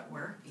self at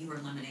work, you are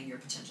limiting your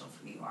potential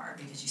for who you are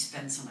because you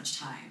spend so much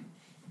time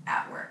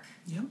at work.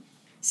 Yep.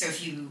 So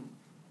if you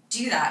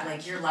do that,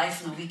 like your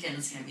life on the weekend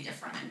is going to be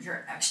different and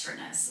your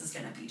extraness is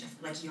going to be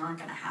different. Like you aren't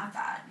going to have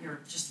that. You're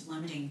just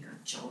limiting your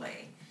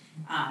joy.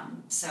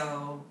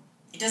 So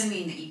it doesn't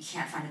mean that you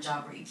can't find a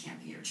job where you can't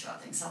be your true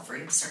authentic self or you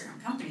have to start your own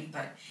company,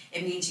 but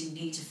it means you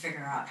need to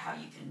figure out how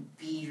you can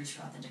be your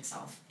true authentic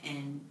self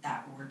in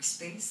that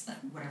workspace, that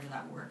whatever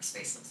that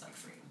workspace looks like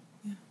for you.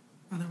 Yeah.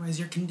 Otherwise,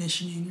 you're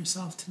conditioning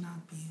yourself to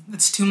not be.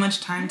 It's too much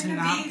time to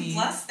not be.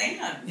 Less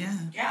than. Yeah.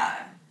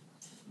 Yeah.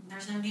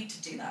 There's no need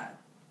to do that.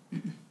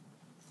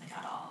 Like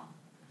at all.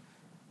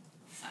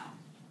 So,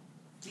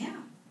 yeah.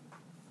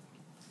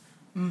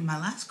 My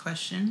last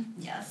question.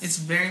 Yes. It's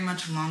very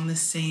much along the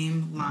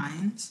same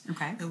lines.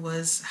 Okay. It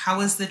was, how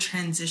was the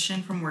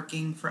transition from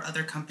working for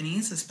other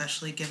companies,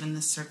 especially given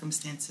the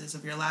circumstances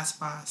of your last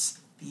boss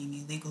being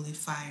illegally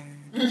fired,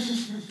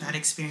 that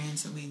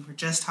experience that we were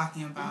just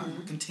talking about,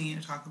 and continue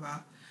to talk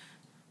about,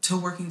 to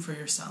working for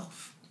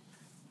yourself?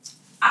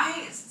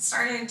 I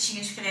started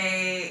Change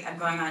Today. I'm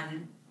going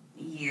on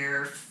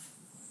year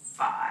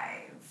 5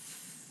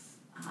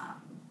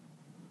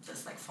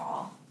 this like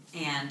fall,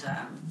 and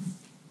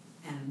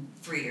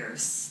 3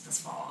 years this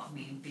fall of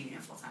me being a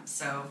full time.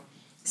 So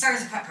I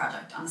started as a pet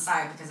project on the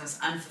side because I was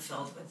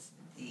unfulfilled with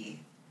the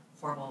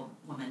horrible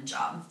woman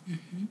job,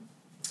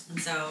 and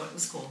so it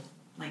was cool.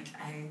 Like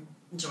I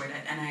enjoyed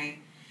it, and I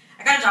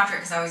got a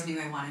doctorate because I always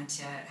knew I wanted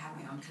to have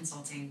my own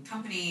consulting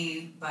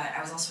company, but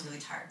I was also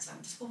really tired, so I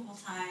went to school full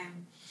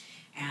time.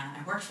 And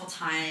I worked full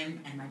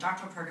time, and my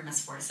doctoral program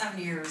is 4 to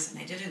 7 years, and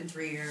I did it in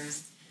 3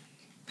 years,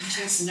 which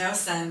makes no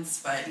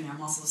sense. But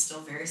I'm also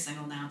still very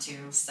single now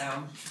too,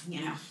 so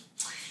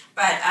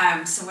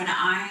But so when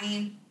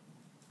I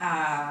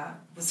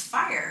was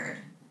fired,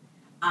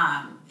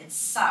 it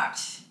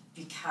sucked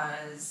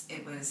because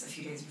it was a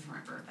few days before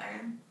my birthday,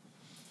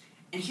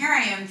 and here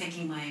I am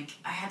thinking like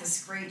I had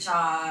this great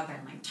job,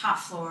 I'm like top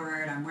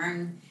floored, I'm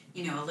wearing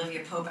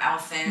Olivia Pope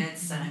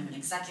outfits, and I'm an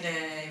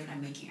executive, and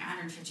I'm making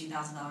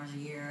 $115,000 a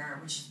year,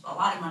 which is a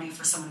lot of money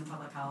for someone in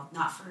public health,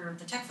 not for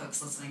the tech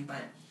folks listening,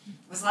 but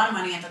it was a lot of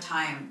money at the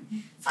time.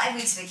 5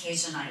 weeks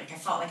vacation, I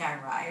felt like I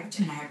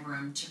arrived, and I had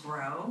room to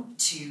grow,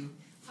 to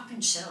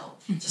fucking chill.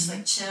 Just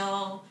like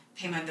chill,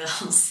 pay my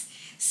bills,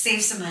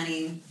 save some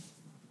money,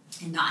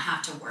 and not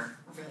have to work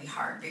really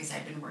hard, because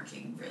I'd been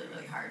working really,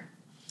 really hard.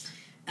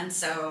 And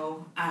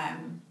so,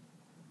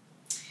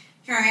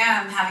 here I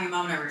am having a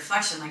moment of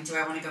reflection, like, do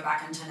I want to go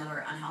back into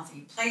another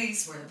unhealthy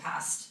place where the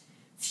past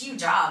few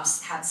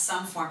jobs had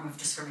some form of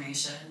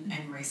discrimination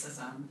and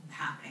racism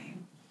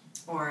happening?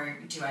 Or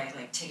do I,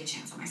 take a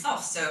chance on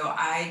myself? So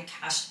I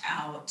cashed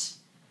out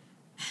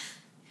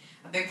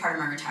a big part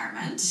of my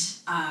retirement,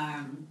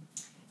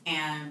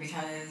 and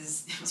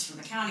because it was from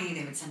the county,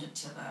 they would send it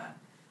to the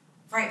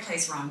right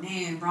place, wrong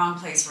name, wrong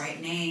place,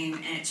 right name,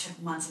 and it took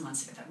months and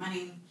months to get that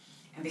money.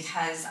 And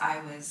because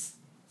I was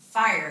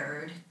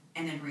fired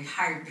and then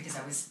rehired because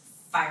I was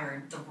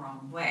fired the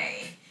wrong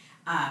way,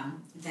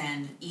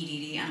 then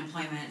EDD,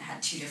 unemployment,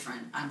 had 2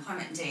 different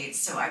unemployment dates,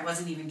 so I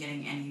wasn't even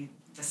getting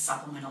the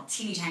supplemental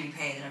teeny tiny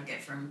pay that I would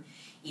get from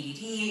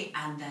EDD,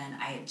 and then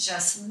I had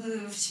just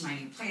moved to my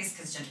new place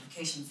because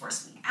gentrification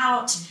forced me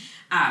out,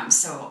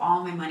 so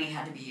all my money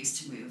had to be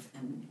used to move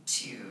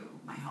into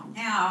my home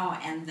now,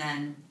 and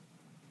then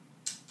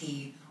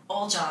the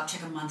old job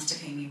took a month to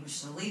pay me, which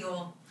is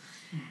illegal.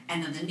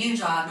 And then the new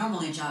job,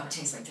 normal new job, it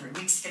takes 3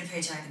 weeks to get a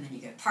paycheck, and then you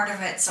get part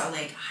of it. So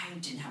I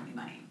didn't have any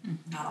money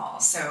at all.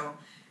 So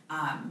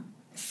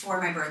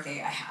for my birthday,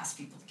 I asked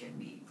people to give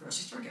me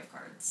grocery store gift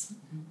cards.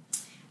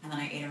 And then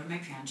I ate out of my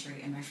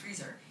pantry and my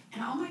freezer.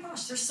 And oh my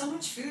gosh, there's so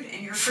much food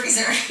in your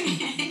freezer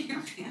and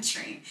your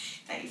pantry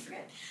that you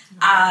forget.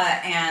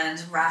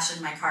 And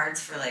rationed my cards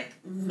for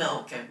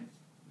milk and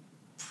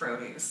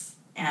produce.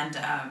 And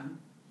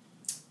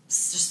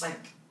just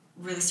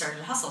really started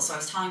to hustle. So I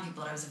was telling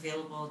people that I was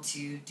available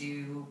to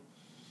do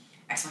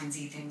X, Y, and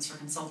Z things for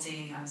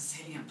consulting. I was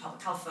hitting up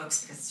public health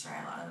folks because it's where I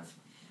had a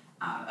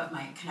lot of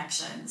my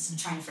connections,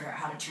 trying to figure out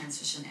how to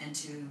transition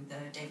into the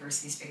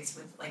diversity space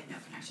with no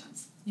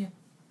connections. Yeah.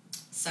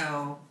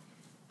 So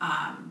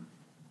I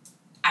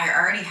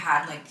already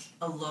had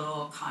a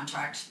little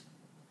contract,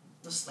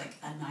 just a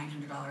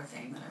 $900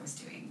 thing that I was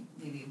doing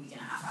maybe a week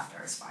and a half after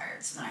I was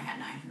fired. So then I had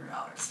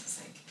 $900. It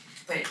was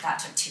but that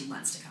took 2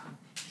 months to come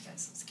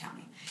because it was a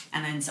county.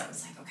 And then so it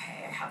was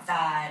okay, I have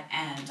that,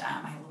 and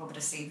I had a little bit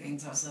of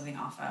savings I was living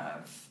off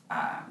of.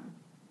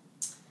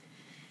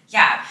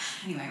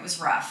 Anyway, it was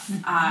rough.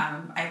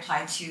 I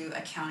applied to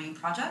a county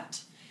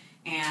project,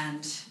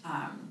 and so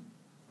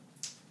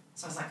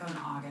I was in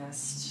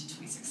August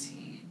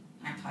 2016.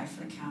 I applied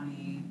for the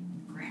county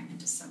grant in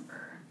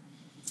December.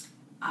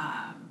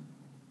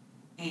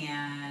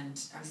 And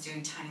I was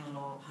doing tiny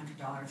little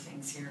 $100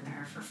 things here and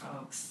there for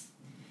folks.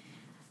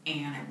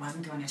 And I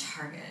wasn't going to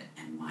Target,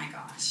 and my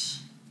gosh,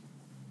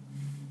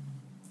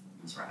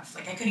 It was rough.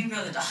 Like, I couldn't even go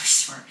to the dollar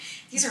store.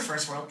 These are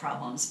first world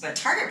problems, but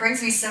Target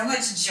brings me so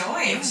much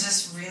joy. It was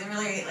just really,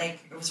 really, like,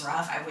 it was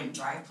rough. I wouldn't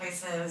drive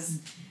places.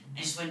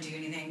 I just wouldn't do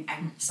anything.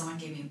 Someone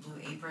gave me a Blue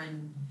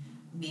Apron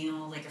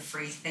meal, like a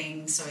free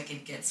thing, so I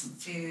could get some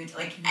food.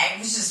 Like, I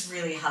was just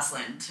really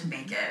hustling to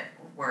make it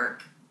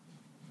work.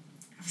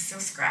 I was so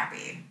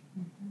scrappy.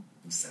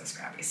 So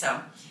scrappy.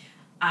 So,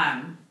 so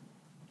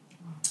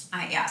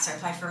I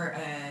applied for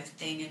a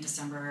thing in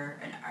December,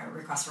 a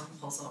request for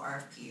proposal,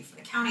 RFP for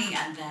the county,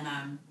 and then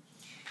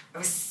I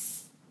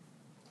was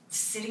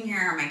sitting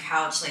here on my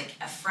couch, like,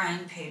 a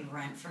friend paid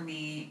rent for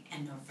me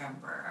in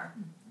November,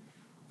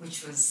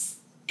 which was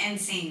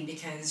insane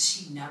because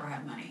she never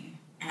had money,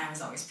 and I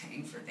was always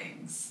paying for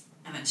things,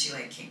 and then she,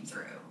 like, came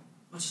through,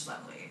 which is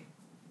lovely.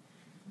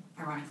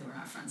 Ironically, we're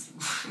not friends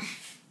anymore.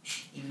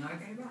 Even though I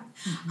paid her back.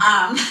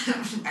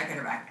 I paid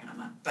her back in a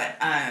month. But,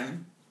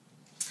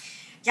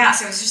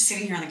 so I was just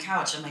sitting here on the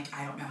couch. I'm like,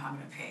 I don't know how I'm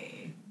going to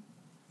pay.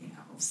 You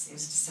know, it was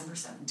December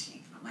 17th.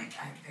 And I'm like,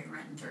 I have to pay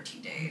rent in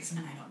 13 days.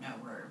 And I don't know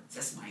where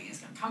this money is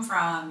going to come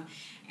from.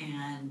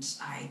 And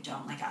I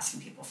don't like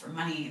asking people for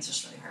money. It's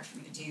just really hard for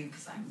me to do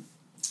because I'm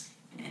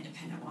an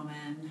independent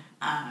woman.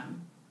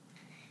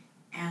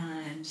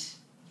 And,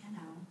 you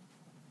know,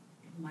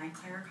 my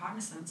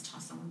claircognizance,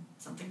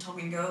 something told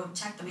me to go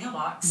check the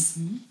mailbox.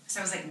 So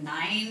it was like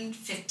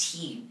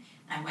 9:15.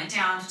 I went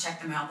down to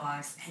check the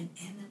mailbox, and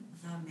in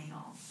the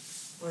mail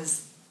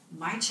was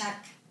my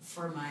check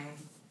for my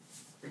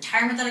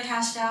retirement that I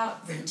cashed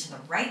out, written to the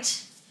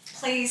right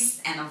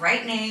place and the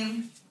right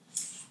name,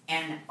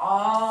 and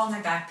all my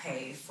back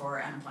pay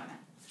for unemployment.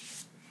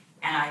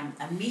 And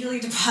I immediately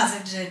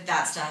deposited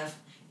that stuff,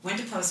 went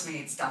to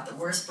Postmates, got the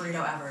worst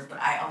burrito ever, but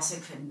I also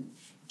couldn't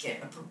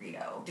get a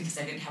burrito because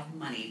I didn't have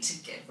money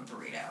to get a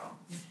burrito.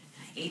 I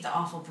ate the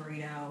awful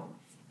burrito,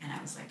 and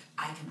I was like,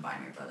 I can buy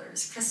my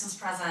brothers Christmas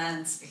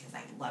presents because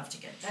I love to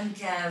get them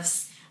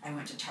gifts. I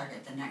went to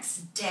Target the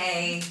next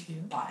day,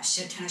 bought a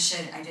shit ton of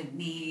shit I didn't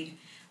need,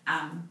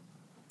 and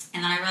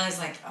then I realized,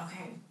 like,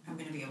 okay, I'm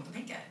going to be able to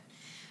make it.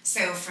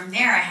 So from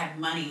there, I had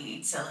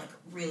money to, like,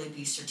 really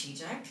be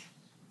strategic,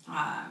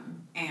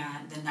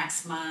 and the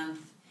next month,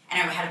 and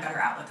I had a better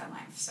outlook on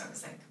life, so I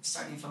was, like,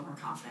 starting to feel more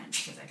confident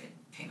because I could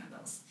pay my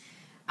bills.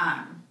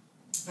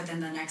 But then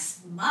the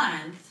next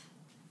month,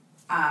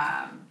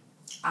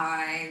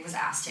 I was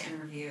asked to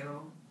interview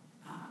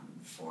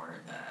for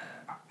the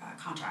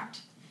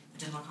contract,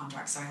 the dental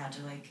contract, so I had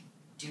to, like,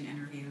 do an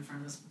interview in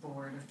front of this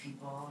board of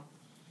people,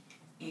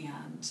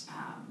 and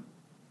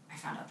I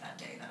found out that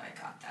day that I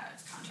got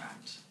that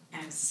contract,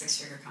 and it was a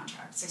 6-figure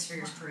contract, 6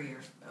 figures per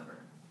year over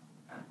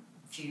a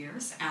few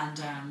years,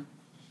 and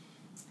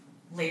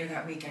later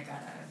that week I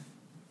got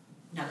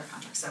another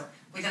contract. So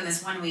within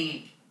this 1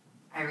 week,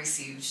 I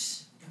received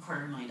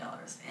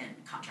 $250,000 in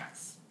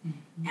contracts.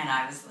 And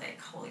I was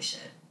like, holy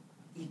shit,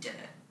 you did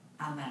it.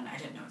 And then I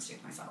didn't know what to do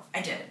with myself.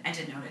 I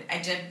did know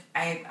it.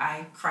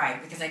 I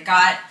cried because I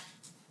got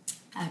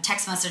a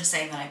text message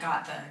saying that I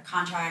got the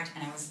contract,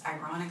 and I was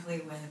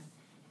ironically with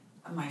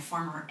my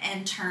former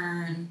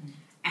intern,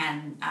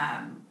 and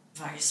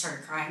but I just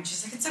started crying.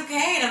 She's like, it's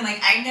okay. And I'm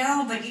like, I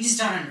know, but you just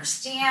don't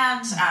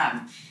understand.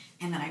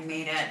 And then I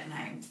made it, and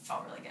I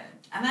felt really good.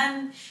 And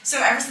then, so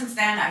ever since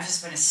then, I've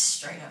just been a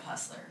straight-up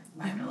hustler,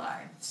 I'm not gonna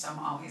lie. So I'm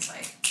always,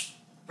 like,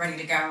 ready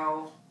to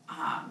go.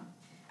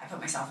 I put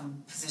myself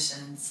in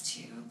positions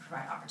to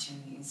provide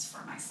opportunities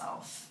for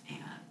myself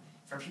and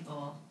for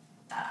people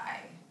that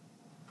I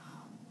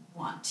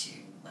want to,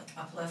 like,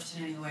 uplift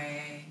in any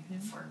way,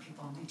 for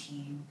people on my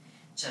team,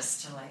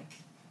 just to, like,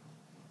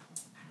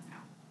 I don't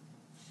know.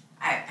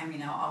 I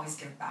mean, I'll always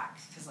give back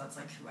because that's,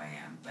 like, who I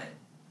am, but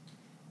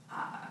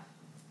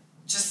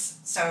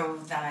just so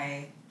that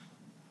I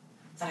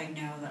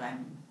know that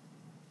I'm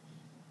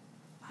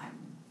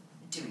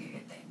doing a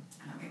good thing,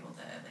 and I'm able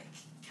to, like,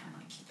 kind of,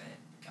 like, keep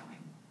it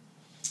going.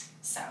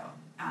 So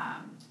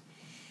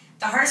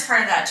the hardest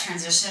part of that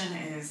transition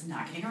is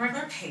not getting a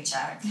regular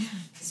paycheck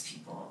because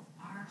people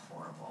are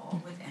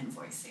horrible with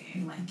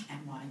invoicing, like,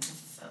 and wanting to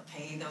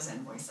pay those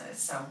invoices.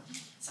 So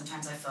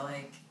sometimes I feel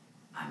like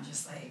I'm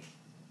just like,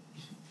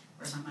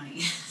 where's my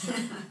money?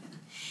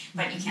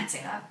 But you can't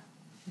say that.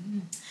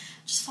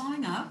 Just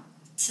following up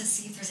to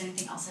see if there's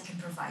anything else I can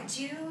provide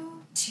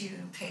you to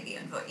pay the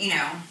invoice, you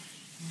know.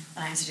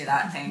 I have to do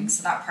that thing,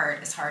 so that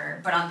part is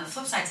harder. But on the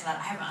flip side to that,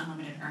 I have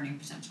unlimited earning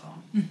potential.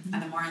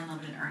 And the more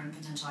unlimited earning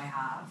potential I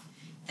have,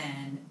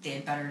 then the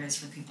better it is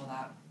for people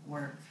that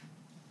work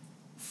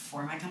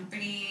for my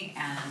company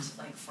and,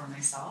 like, for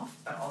myself,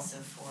 but also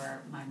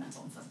for my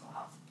mental and physical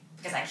health.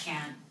 Because I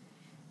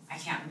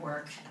can't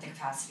work at the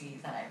capacity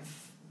that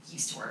I've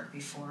used to work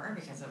before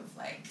because of,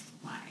 like,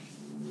 my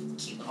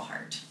cute little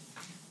heart.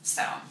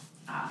 So,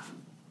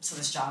 so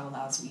this job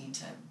allows me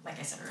to, like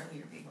I said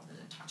earlier, be able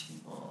to talk to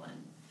people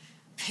and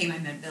pay my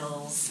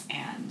bills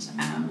and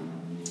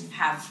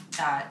have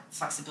that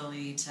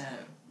flexibility to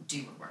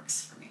do what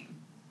works for me,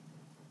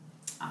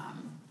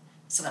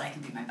 so that I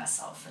can be my best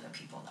self for the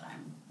people that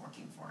I'm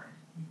working for.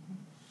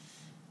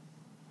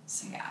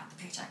 So yeah, the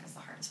paycheck is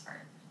the hardest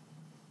part.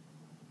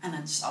 And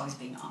then just always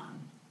being on.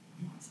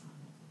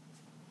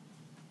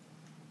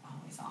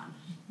 Always on.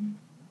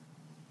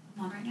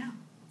 I'm on right now.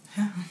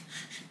 Yeah.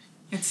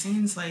 It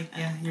seems like,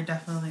 you're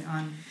definitely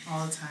on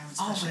all the time,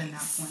 especially always. at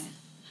that point.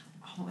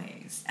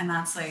 Always. And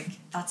that's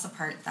the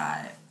part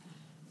that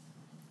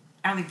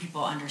I don't think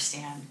people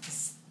understand,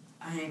 because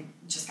I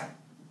just got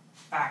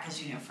back,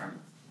 as you know, from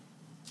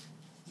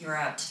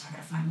Europe to talk at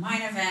a fine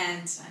wine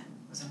event, and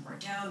was in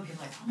Bordeaux, and people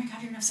were like, oh my God,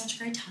 you're gonna have such a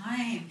great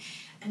time.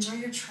 Enjoy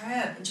your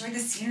trip, enjoy the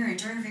scenery,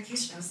 enjoy your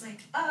vacation. I was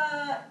like,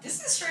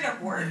 this is straight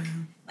up work.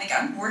 Like,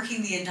 I'm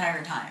working the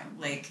entire time.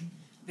 Like,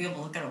 be able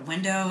to look at a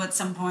window at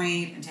some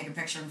point and take a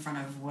picture in front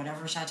of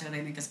whatever chateau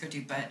they make us go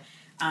to, but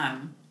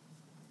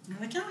they're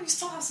like, no, you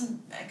still have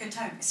a good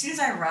time. As soon as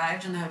I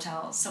arrived in the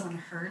hotel, someone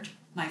heard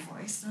my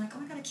voice. They're like, oh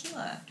my God,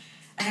 Akila.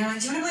 And they're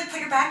like, do you want to like put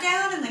your back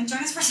down and like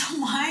join us for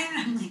some wine? And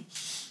I'm like,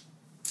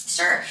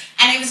 sure.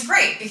 And it was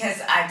great because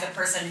the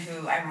person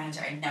who I ran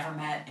into, I never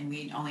met, and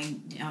we'd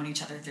only known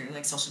each other through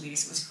like social media,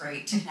 so it was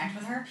great to connect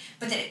with her.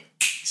 But then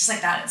just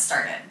like that, it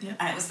started. Yep.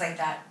 And it was like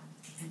that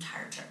the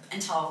entire trip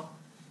until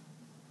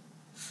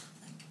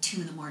like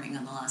 2 a.m.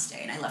 on the last day,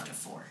 and I left at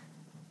 4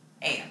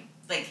 a.m.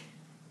 Like,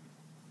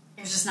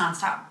 it was just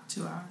nonstop.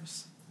 2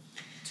 hours.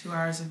 2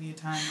 hours of you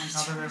time on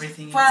top of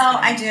everything. Well,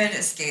 I did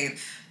escape.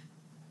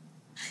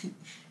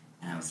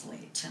 And I was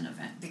late to an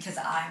event because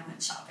I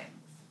went shopping.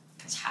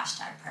 Because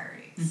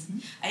 #priorities. Mm-hmm.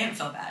 I didn't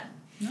feel bad.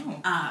 No.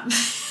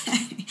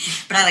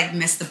 But I like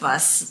missed the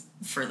bus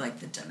for like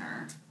the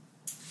dinner.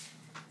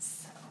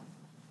 So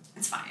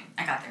it's fine.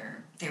 I got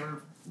there. They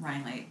were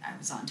running late. I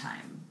was on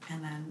time.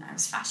 And then I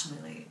was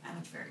fashionably late. I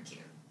looked very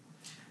cute.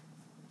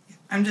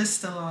 I'm just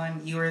still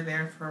on. You were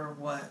there for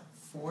what,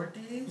 4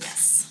 days?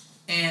 Yes.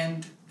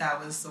 And that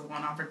was the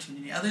one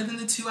opportunity. Other than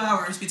the 2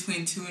 hours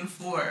between 2 and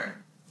 4.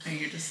 And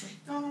you're just like,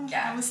 oh,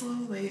 I was a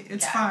little late.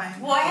 It's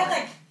fine. Well, I had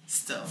like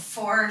still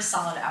 4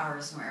 solid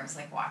hours where I was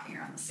like walking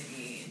around the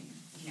city, and,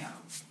 you know.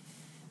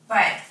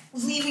 But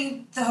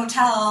leaving the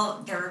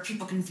hotel, there were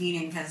people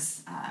convening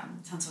because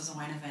since it was a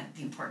wine event,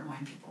 the important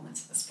wine people went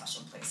to the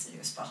special place to do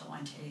a special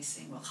wine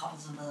tasting with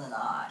couples and blah, blah, blah.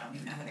 I don't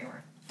even know who they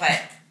were.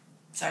 But,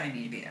 so I didn't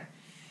need to be there.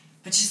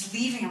 But just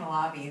leaving in the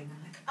lobby, and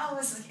I'm like, oh,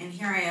 this is, and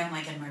here I am,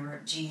 like, in my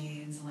ripped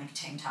jeans and, like,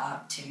 tank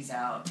top, titties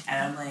out,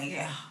 and I'm like,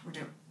 yeah,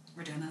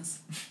 we're doing this.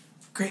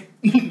 Great.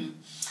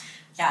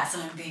 Yeah,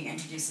 so I'm being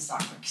introduced as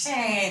Dr.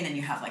 Cachet, and then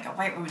you have, like, a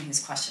white woman who's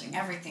questioning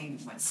everything,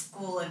 what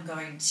school I'm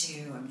going to,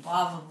 and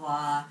blah, blah,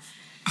 blah.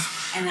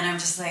 And then I'm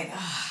just like,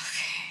 oh,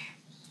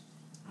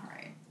 okay. All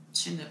right.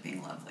 She ended up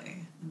being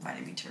lovely,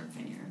 invited me to her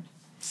vineyard.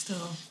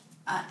 Still.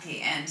 At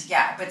the end,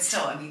 yeah, but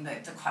still, I mean,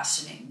 the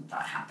questioning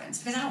that happens,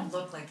 because I don't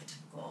look like the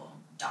typical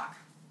doc.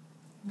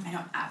 I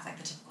don't act like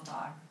the typical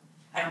doc.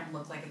 I don't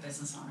look like a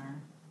business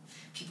owner.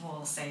 People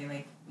will say,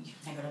 like,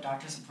 when I go to a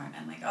doctor's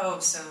appointment, like, oh,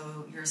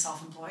 so you're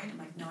self-employed? I'm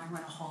like, no, I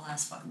run a whole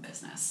ass fucking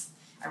business.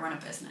 I run a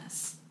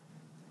business.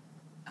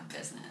 A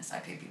business. I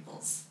pay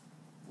people's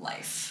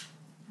life.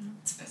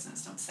 It's a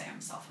business. Don't say I'm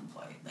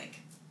self-employed.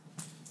 Like,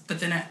 but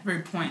then at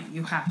every point,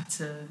 you have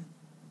to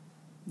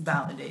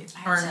validate.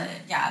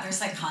 Yeah, there's,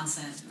 like,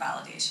 constant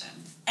validation.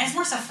 And it's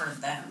more so for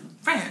them.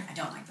 Right. I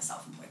don't like the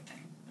self-employed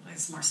thing.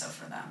 It's more so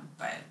for them.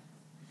 But,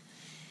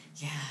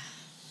 yeah.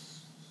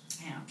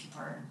 I know, people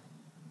are...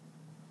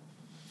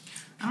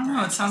 I don't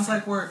know, it sounds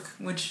like work,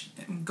 which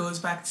goes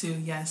back to,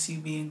 yes, you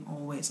being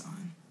always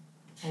on.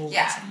 Always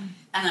on.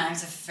 And then I have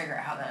to figure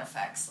out how that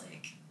affects,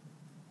 like,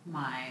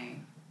 my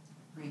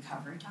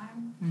recovery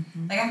time.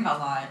 Mm-hmm. Like, I'm a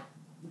lot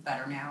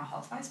better now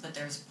health-wise, but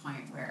there's a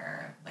point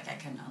where, like, I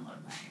couldn't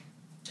unload my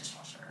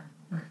dishwasher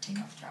or take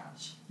out the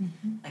trash.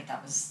 Mm-hmm. Like,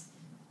 that was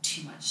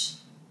too much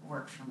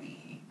work for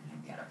me, and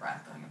I'd be out of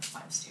breath going up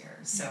 5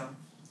 stairs. So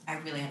I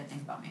really had to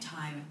think about my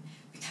time.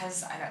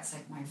 Because I got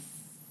sick my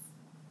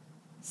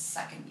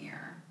second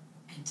year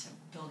into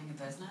building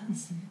a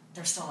business,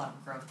 there's still a lot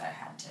of growth that I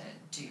had to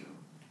do.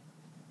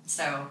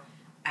 So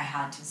I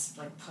had to,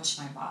 like, push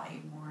my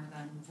body more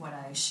than what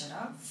I should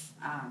have,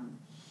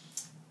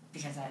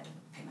 because I had to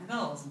pay my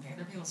bills and pay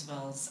other people's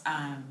bills,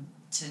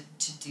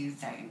 to do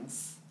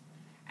things.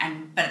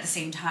 But at the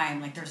same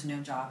time, like, there's no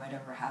job I'd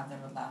ever have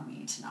that would allow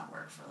me to not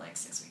work for, like,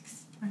 6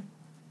 weeks. Right.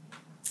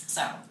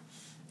 So,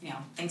 you know,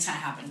 things kind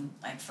of happen,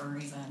 like, for a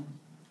reason.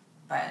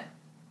 But,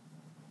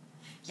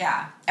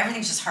 yeah,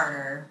 everything's just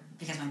harder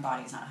because my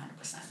body's not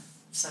 100%.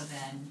 So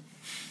then,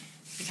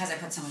 because I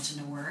put so much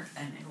into work,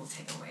 then it will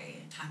take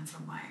away time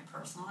from my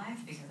personal life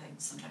because I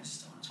sometimes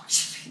just don't want to talk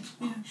to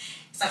people.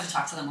 Because I have to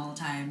talk to them all the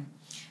time.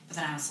 But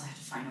then I also have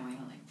to find a way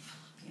to, like,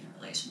 be in a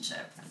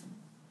relationship. And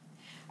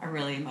I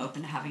really am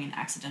open to having an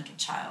accidental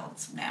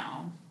child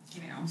now,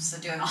 you know, so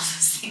doing all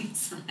those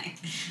things and, like,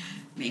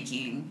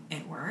 making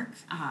it work.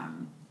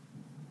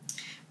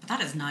 But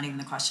that is not even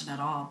the question at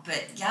all.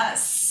 But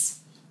yes.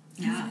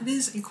 Yeah. It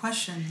is a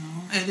question,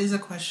 though. It is a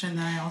question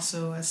that I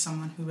also, as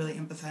someone who really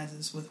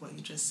empathizes with what you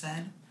just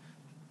said,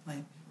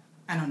 like,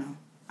 I don't know.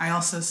 I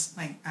also,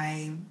 like,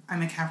 I'm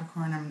a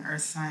Capricorn, I'm an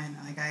earth sign.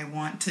 Like, I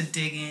want to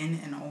dig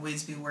in and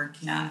always be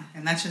working. Yeah.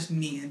 And that's just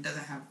me. It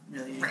doesn't have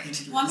really anything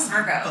to do with I'm a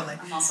Virgo, but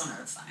like, I'm also an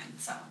earth sign,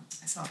 so.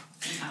 I saw.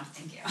 Oh,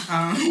 thank you.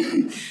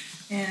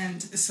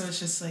 And so it's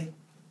just, like,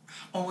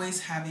 always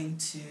having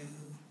to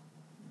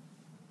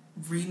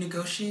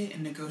renegotiate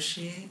and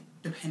negotiate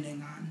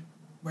depending on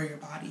where your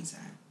body's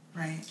at,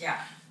 right?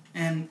 Yeah.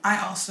 And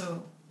I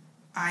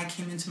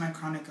came into my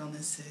chronic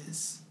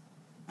illnesses,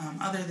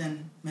 other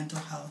than mental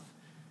health,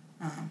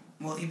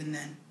 well, even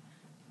then,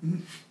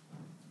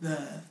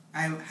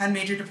 I had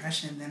major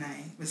depression, then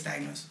I was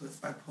diagnosed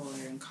with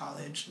bipolar in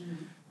college.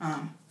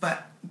 Mm-hmm.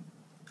 But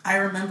I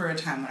remember a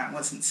time when I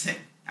wasn't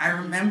sick. I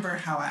remember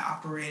how I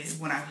operated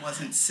when I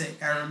wasn't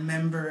sick. I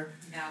remember,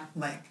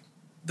 like,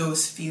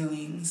 those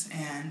feelings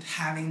and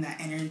having that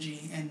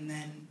energy, and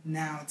then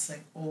now it's,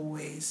 like,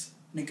 always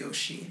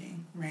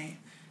negotiating, right?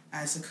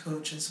 As a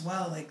coach as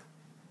well, like,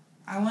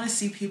 I want to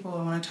see people,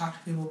 I want to talk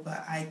to people,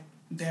 but I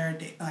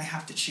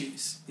have to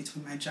choose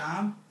between my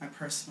job, my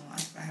personal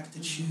life. I have to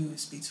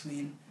choose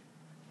between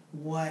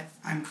what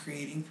I'm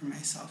creating for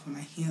myself and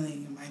my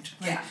healing and my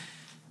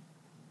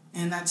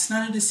and that's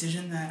not a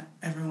decision that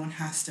everyone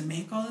has to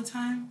make all the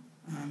time.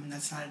 And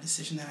that's not a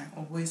decision that I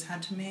always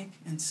had to make.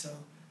 And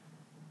so,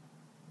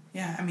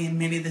 yeah, I mean,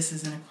 maybe this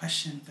isn't a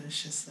question, but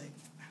it's just like,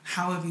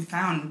 how have you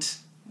found,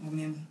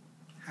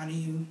 how do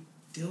you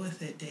deal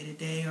with it day to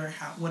day, or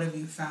what have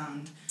you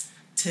found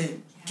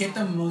to get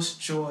the most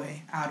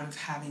joy out of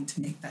having to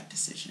make that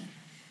decision?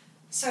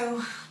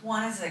 So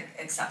one is like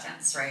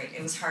acceptance, right?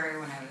 It was harder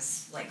when I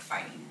was like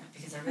fighting it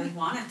because I really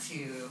wanted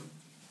to,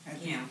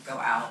 go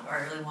out, or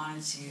I really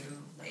wanted to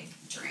like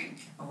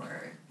drink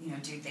or,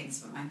 do things,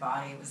 but my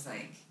body was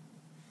like,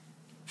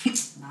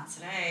 not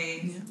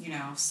today,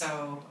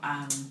 so,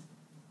 and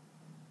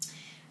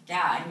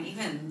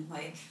even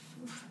like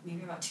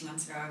maybe about 2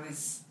 months ago, it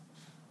was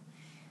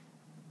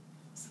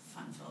a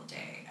fun-filled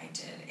day. I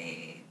did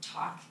a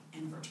talk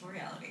in virtual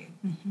reality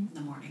in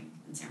the morning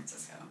in San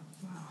Francisco.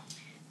 Wow.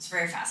 It's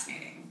very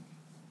fascinating.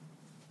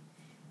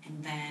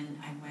 And then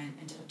I went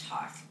and did a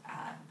talk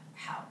at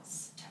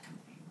House Tech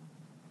Company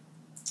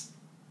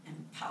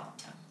in Palo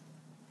Alto.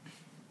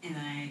 And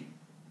then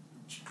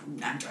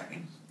I'm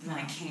driving. And then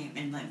I came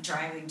and like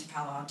driving to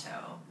Palo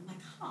Alto. I'm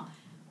like,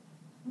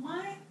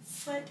 my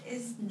foot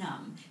is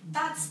numb.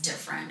 That's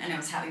different. And I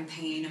was having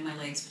pain in my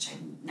legs, which I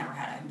never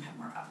had. I had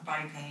more upper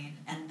body pain.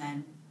 And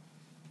then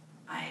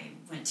I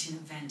went to an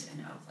event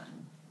in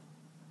Oakland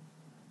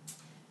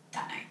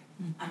that night.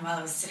 And while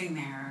I was sitting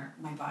there,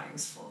 my body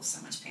was full of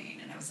so much pain,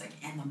 and I was like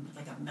in a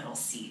middle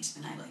seat,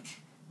 and I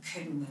like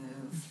couldn't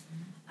move,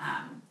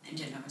 and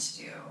didn't know what to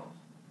do.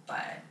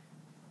 But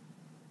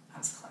I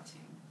was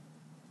collecting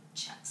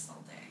checks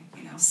all day,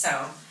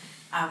 So,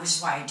 which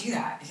is why I do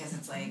that, because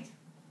it's like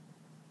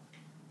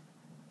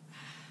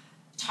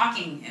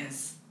talking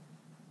is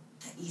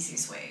the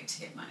easiest way to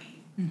get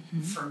money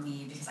for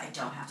me, because I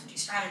don't have to do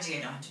strategy,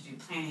 I don't have to do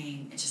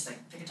planning. It's just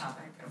like pick a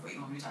topic of what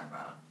you want me to talk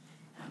about.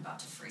 I'm about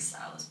to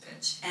freestyle this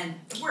bitch. And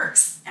it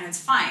works, and it's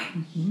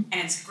fine.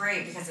 And it's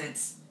great because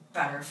it's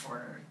better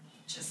for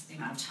just the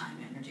amount of time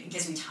and energy. It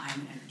gives me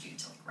time and energy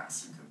to like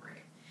rest and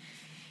recuperate.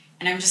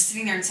 And I'm just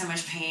sitting there in so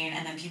much pain,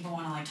 and then people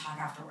want to like talk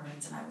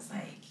afterwards, and I was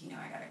like,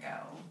 I gotta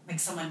go. Like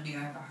someone knew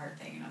I have a heart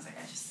thing, and I was like,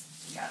 I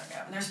gotta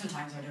go. And there's been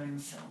times where I don't even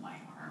feel my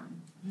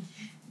arm,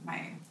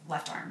 my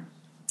left arm.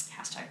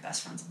 #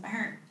 best friends with my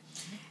heart.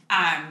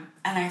 And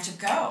I have to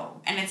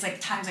go. And it's like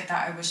times like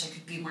that I wish I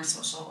could be more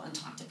social and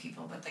talk to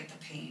people, but like the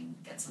pain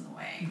gets in the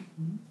way.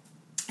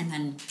 And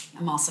then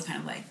I'm also kind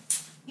of like,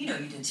 you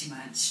did too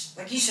much.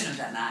 Like you shouldn't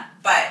have done that.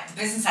 But the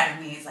business side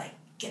of me is like,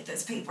 get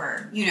this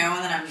paper, and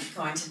then I'm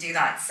going to do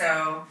that.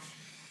 So,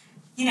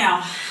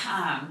 I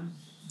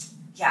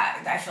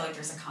feel like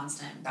there's a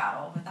constant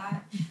battle with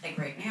that. Like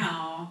right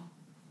now,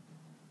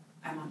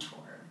 I'm on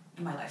tour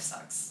and my life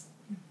sucks.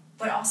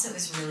 But also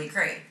it's really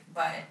great.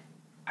 But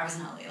I was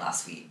in LA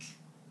last week,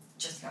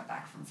 just got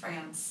back from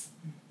France,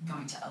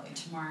 going to LA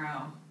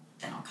tomorrow,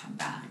 then I'll come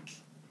back,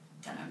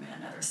 then I'm in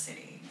another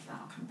city, then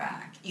I'll come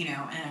back, and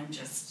I'm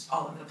just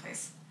all over the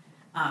place.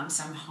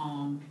 So I'm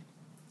home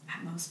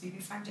at most maybe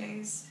 5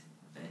 days,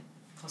 but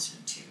closer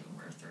to 2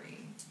 or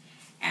 3.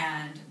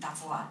 And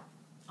that's a lot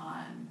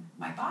on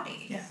my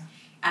body. Yeah.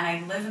 And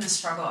I live in the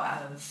struggle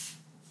of,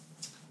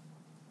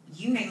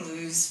 you may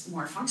lose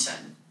more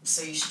function,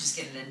 so you should just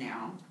get it in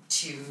now,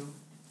 to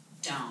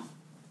don't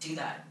do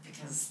that,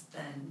 because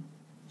then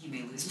you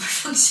may lose more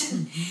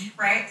function,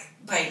 right?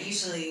 But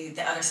usually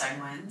the other side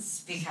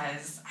wins,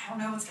 because I don't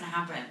know what's going to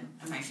happen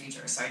in my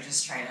future, so I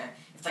just try to,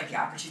 if like the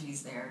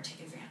opportunity's there, take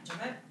advantage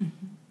of it.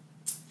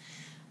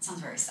 It sounds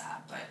very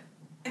sad, but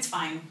it's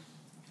fine.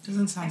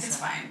 Doesn't sound sad. It's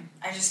fine.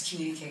 I just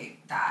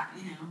communicate that,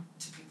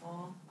 to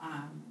people.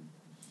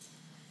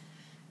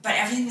 But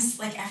everything is,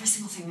 like, every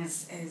single thing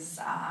is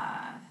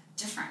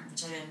different,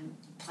 which I didn't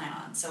plan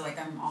on. So, like,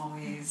 I'm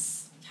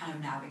always kind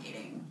of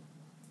navigating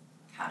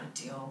how to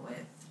deal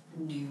with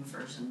new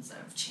versions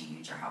of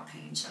change, or how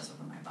pain shows up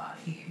in my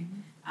body.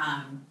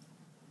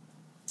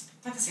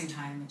 But at the same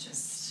time, it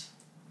just,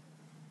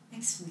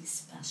 makes me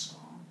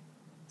special.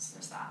 So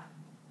there's that.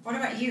 What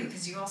about you?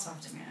 Because you also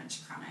have to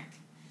manage chronic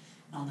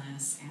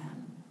illness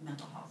and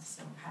mental health.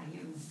 So how do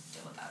you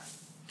deal with that?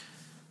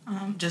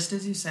 Just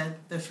as you said,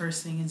 the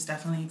first thing is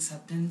definitely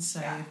acceptance.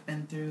 Yeah. I've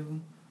been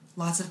through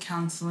lots of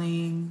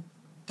counseling,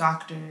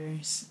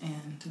 doctors,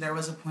 and there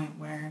was a point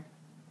where,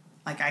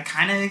 like, I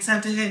kind of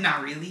accepted it,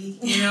 not really,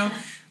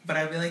 but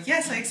I'd be like,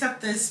 yes, I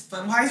accept this,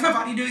 but why is my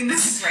body doing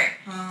this?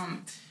 Right.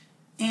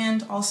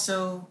 And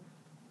also,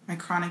 my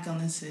chronic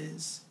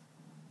illnesses,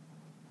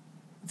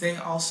 they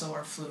also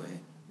are fluid.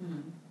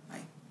 Mm-hmm.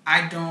 Like,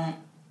 I don't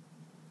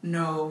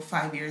know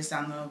 5 years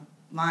down the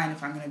line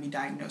if I'm going to be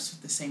diagnosed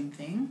with the same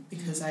thing,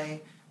 because I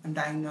am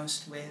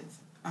diagnosed with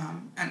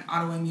an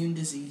autoimmune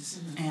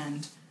disease,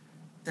 and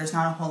there's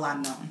not a whole lot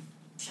known.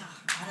 Yeah,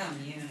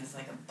 autoimmune is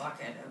like a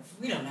bucket of,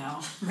 we don't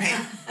know.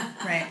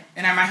 Right.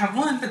 And I might have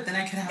one, but then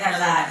I could have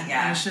another one.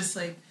 Yeah. And it's just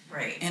like,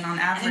 right. And on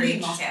average, and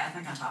being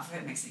multi-ethnic on top of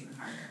it makes it even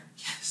harder.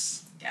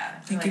 Yes.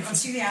 Yeah.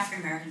 Let's do the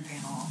African American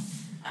panel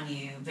on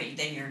you, but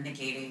then you're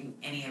negating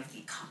any of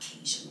the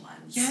Caucasian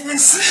ones.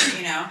 Yes.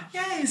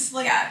 Yes.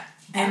 Like, yeah.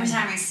 Every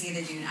time I see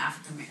they do an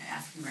African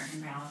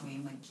American panel with me,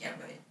 I'm like, yeah,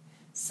 but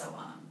so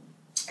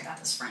I got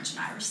this French and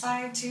Irish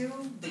side too,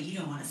 but you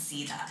don't want to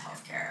see that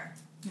healthcare.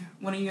 Yeah.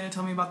 When are you going to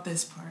tell me about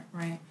this part,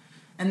 right?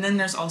 And then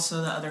there's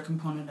also the other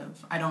component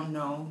of, I don't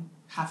know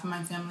half of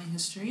my family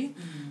history.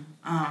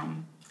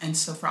 And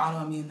so for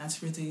autoimmune,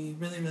 that's really,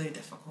 really, really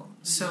difficult.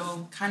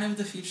 So kind of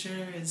the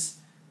future is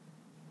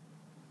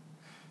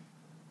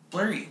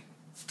blurry.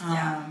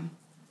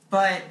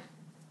 But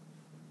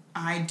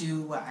I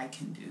do what I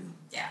can do.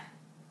 Yeah.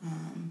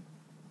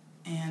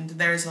 And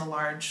there's a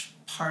large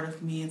part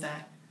of me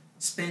that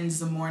spends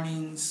the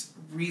mornings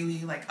really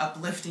like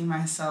uplifting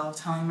myself,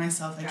 telling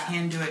myself I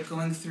can do it,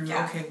 going through,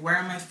 okay, where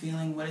am I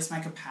feeling? What is my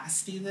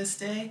capacity this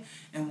day?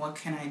 And what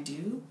can I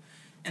do?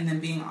 And then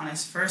being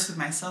honest first with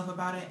myself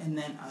about it, and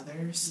then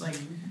others. Like,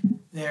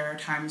 there are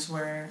times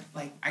where,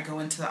 like, I go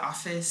into the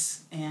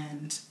office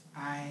and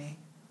I'm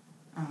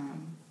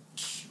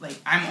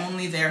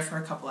only there for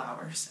a couple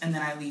hours, and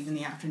then I leave in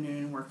the afternoon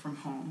and work from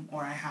home,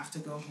 or I have to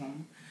go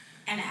home.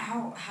 And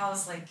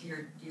how's like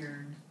your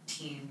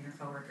team, your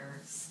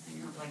coworkers,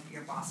 and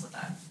your boss with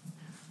that?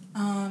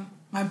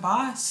 My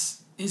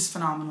boss is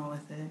phenomenal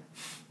with it,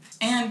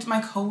 and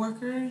my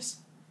coworkers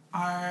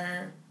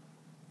are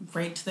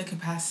great to the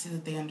capacity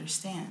that they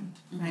understand.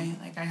 Right?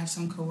 Like, I have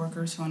some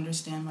coworkers who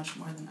understand much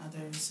more than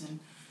others, and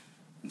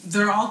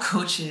they're all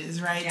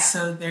coaches, right? Yeah.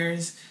 So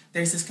there's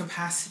this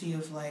capacity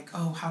of like,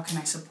 oh, how can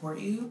I support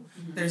you?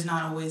 There's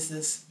not always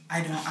this, I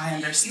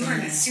understand. You were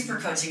in a super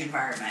coaching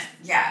environment.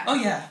 Yeah. Oh,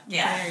 yeah.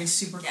 Very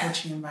super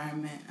coaching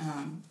environment.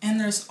 And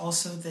there's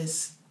also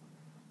this,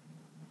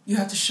 you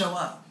have to show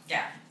up.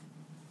 Yeah.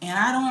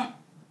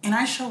 And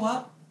I show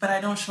up, but I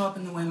don't show up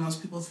in the way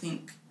most people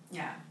think.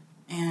 Yeah.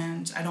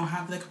 And I don't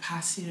have the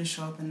capacity to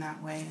show up in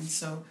that way. And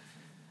so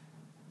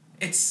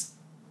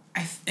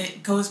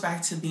it goes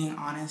back to being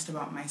honest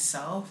about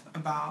myself,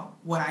 about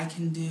what I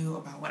can do,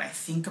 about what I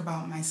think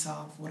about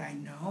myself, what I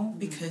know,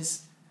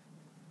 because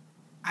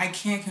I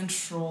can't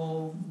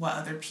control what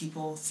other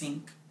people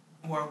think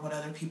or what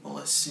other people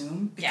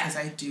assume, because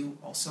I do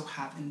also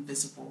have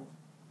invisible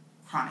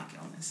chronic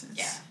illnesses.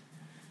 Yeah.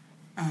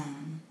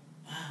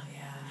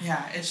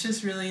 Yeah, it's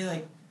just really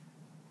like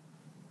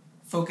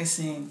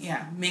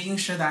making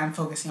sure that I'm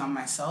focusing on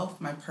myself,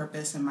 my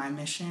purpose, and my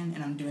mission,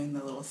 and I'm doing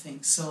the little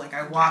things. So, like,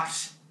 I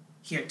walked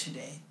here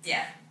today.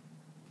 Yeah.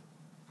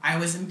 I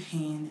was in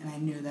pain, and I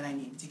knew that I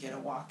needed to get a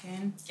walk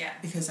in. Yeah.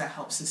 Because that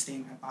helps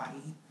sustain my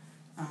body.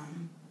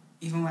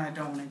 Even when I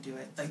don't want to do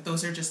it. Like,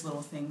 those are just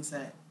little things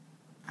that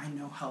I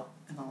know help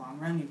in the long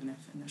run, even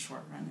if in the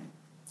short run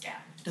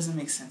it doesn't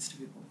make sense to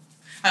people.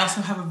 I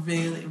also have a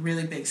really,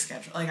 really big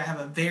schedule. Like, I have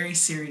a very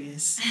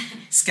serious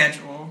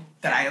schedule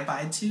that I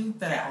abide to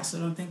that I also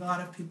don't think a lot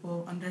of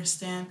people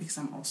understand, because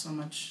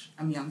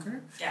I'm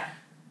younger. Yeah.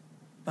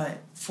 But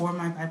for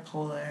my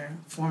bipolar,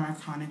 for my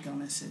chronic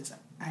illnesses,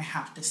 I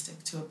have to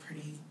stick to a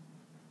pretty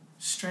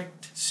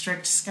strict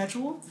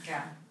schedule.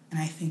 Yeah. And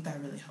I think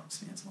that really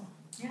helps me as well.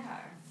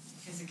 Yeah,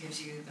 because it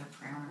gives you the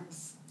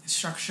parameters.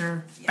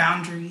 Structure,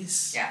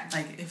 boundaries. Yeah.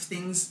 Like, if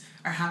things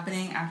are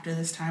happening after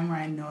this time where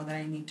I know that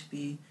I need to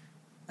be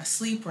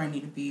asleep, or I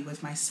need to be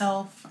with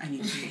myself, I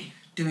need to be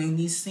doing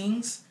these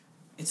things,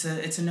 it's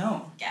a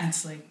no. Yeah.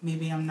 It's like,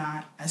 maybe I'm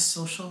not as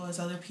social as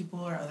other people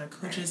or other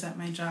coaches at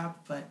my job,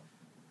 but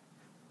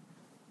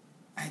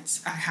I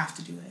have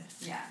to do it.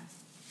 Yeah.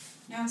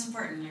 No, it's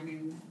important. I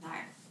mean,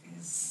 that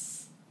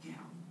is,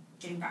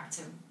 getting back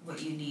to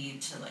what you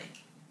need to, like,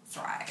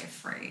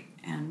 thrive, right?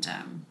 And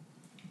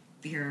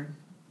be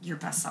your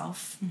best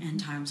self in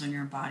times when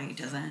your body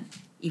doesn't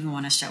even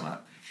want to show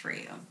up for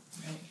you.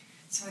 Right.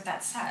 So with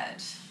that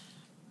said,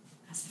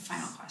 that's the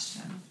final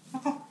question.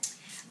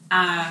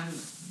 How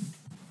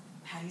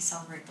do you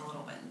celebrate the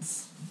little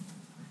wins?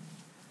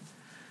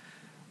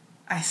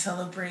 I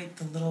celebrate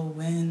the little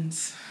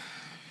wins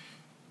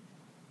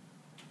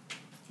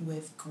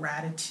with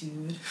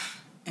gratitude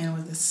and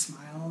with a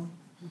smile.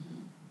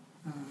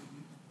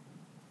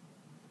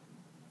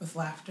 with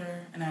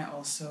laughter, and I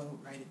also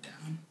write it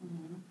down.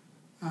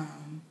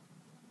 Mm-hmm.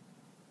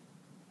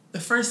 The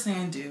first thing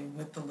I do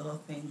with the little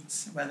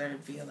things, whether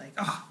it be like,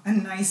 oh, a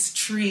nice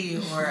tree,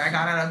 or I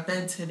got out of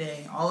bed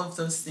today, all of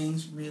those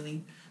things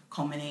really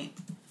culminate.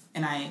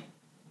 And I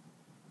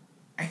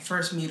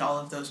first meet all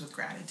of those with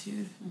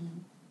gratitude,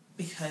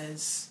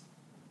 because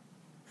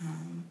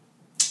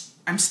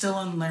I'm still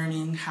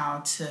unlearning how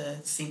to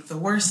think the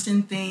worst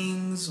in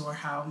things, or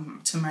how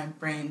to my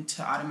brain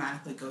to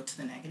automatically go to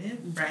the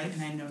negative, right?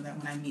 And I know that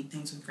when I meet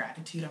things with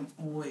gratitude, I'm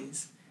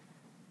always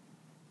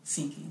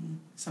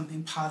thinking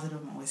something positive.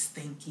 I'm always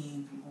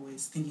thinking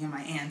of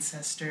my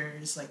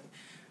ancestors. Like,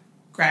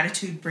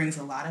 gratitude brings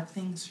a lot of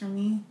things for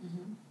me.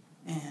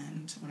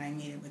 And when I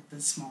meet it with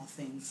the small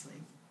things,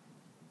 like,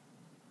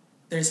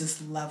 there's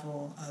this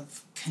level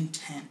of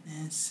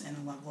contentness and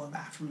a level of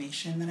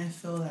affirmation that I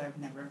feel that I've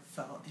never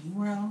felt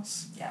anywhere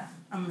else. Yeah.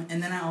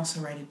 And then I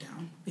also write it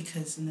down,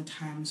 because in the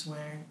times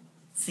where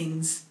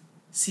things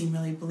seem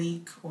really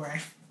bleak, or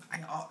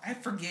I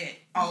forget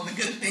all the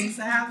good things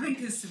that happen,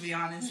 because to be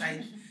honest,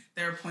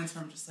 there are points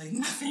where I'm just like,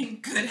 nothing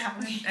good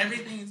happened,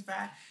 everything is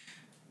bad.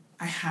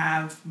 I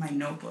have my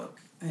notebook,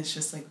 and it's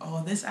just like,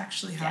 oh, this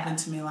actually happened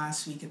to me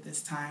last week at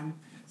this time.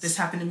 This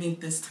happened to me at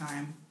this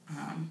time.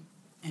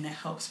 And it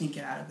helps me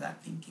get out of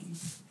that thinking.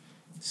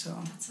 So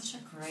that's such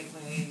a great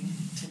way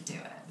to do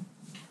it.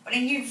 But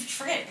and you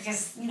forget,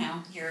 because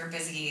you're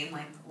busy and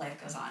like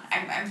life goes on.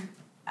 I'm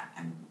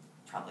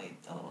probably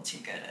a little too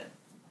good at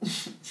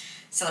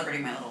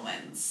celebrating my little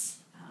wins,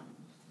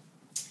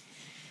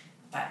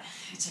 but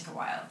it took a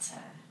while to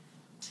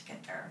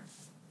get there.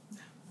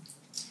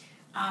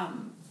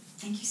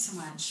 Thank you so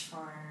much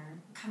for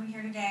coming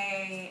here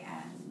today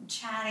and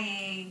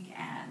chatting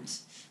and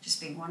just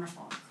being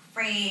wonderful and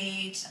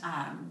great.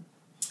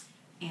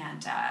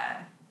 And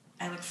I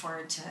look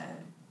forward to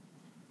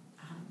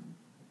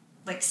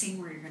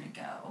seeing where you're going to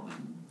go,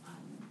 and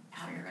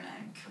how you're going to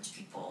coach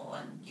people.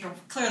 And you're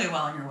clearly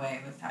well on your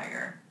way with how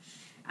you're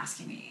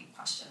asking me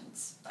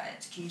questions.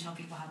 But can you tell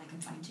people how they can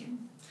find you?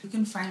 You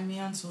can find me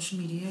on social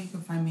media. You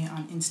can find me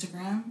on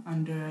Instagram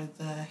under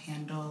the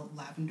handle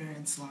Lavender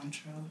and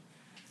Cilantro.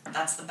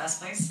 That's the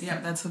best place?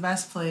 Yep, that's the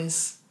best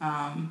place.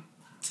 I'm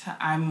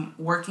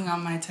working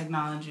on my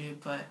technology,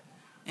 but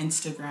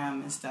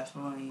Instagram is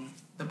definitely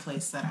the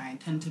place that I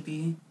intend to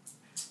be.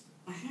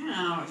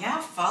 Wow, yeah,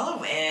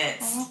 follow it.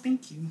 Oh,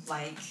 thank you.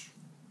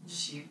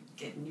 Just you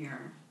getting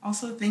your...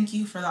 Also, thank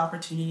you for the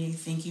opportunity.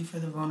 Thank you for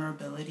the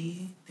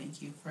vulnerability.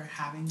 Thank you for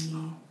having me.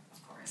 Oh,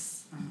 of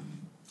course.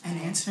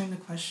 And answering the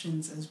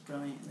questions as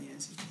brilliantly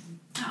as you did.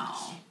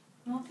 Oh,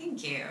 well,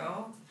 thank you.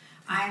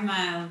 I'm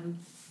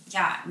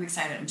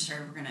excited. I'm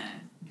sure we're going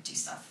to do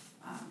stuff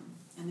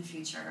in the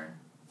future.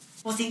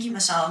 Well, thank you,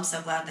 Michelle. I'm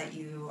so glad that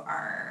you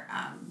are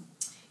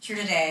here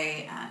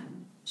today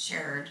and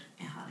shared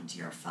and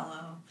you're a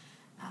fellow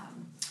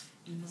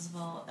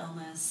invisible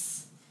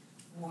illness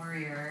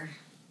warrior.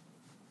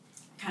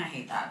 I kind of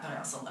hate that, but I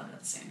also love it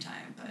at the same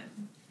time. But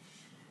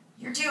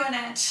you're doing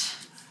it.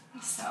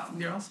 So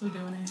you're also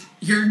doing it.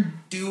 You're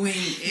doing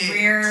it.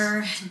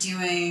 We're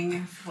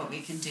doing what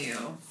we can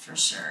do for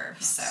sure.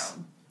 So,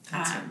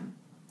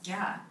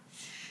 yeah.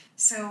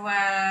 So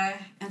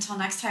until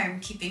next time,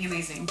 keep being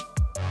amazing.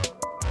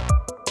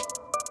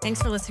 Thanks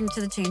for listening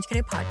to the Change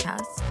Cadet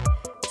podcast.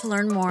 To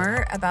learn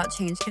more about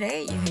Change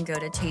Cadet, you can go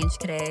to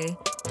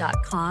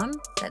changecadet.com.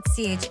 That's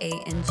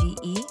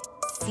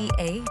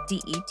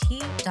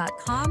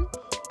ChangeCadet.com.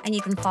 And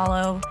you can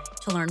follow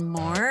to learn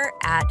more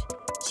at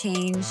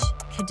Change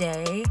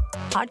Cadet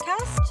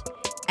Podcast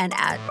and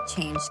at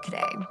Change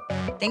Cadet.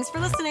 Thanks for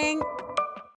listening.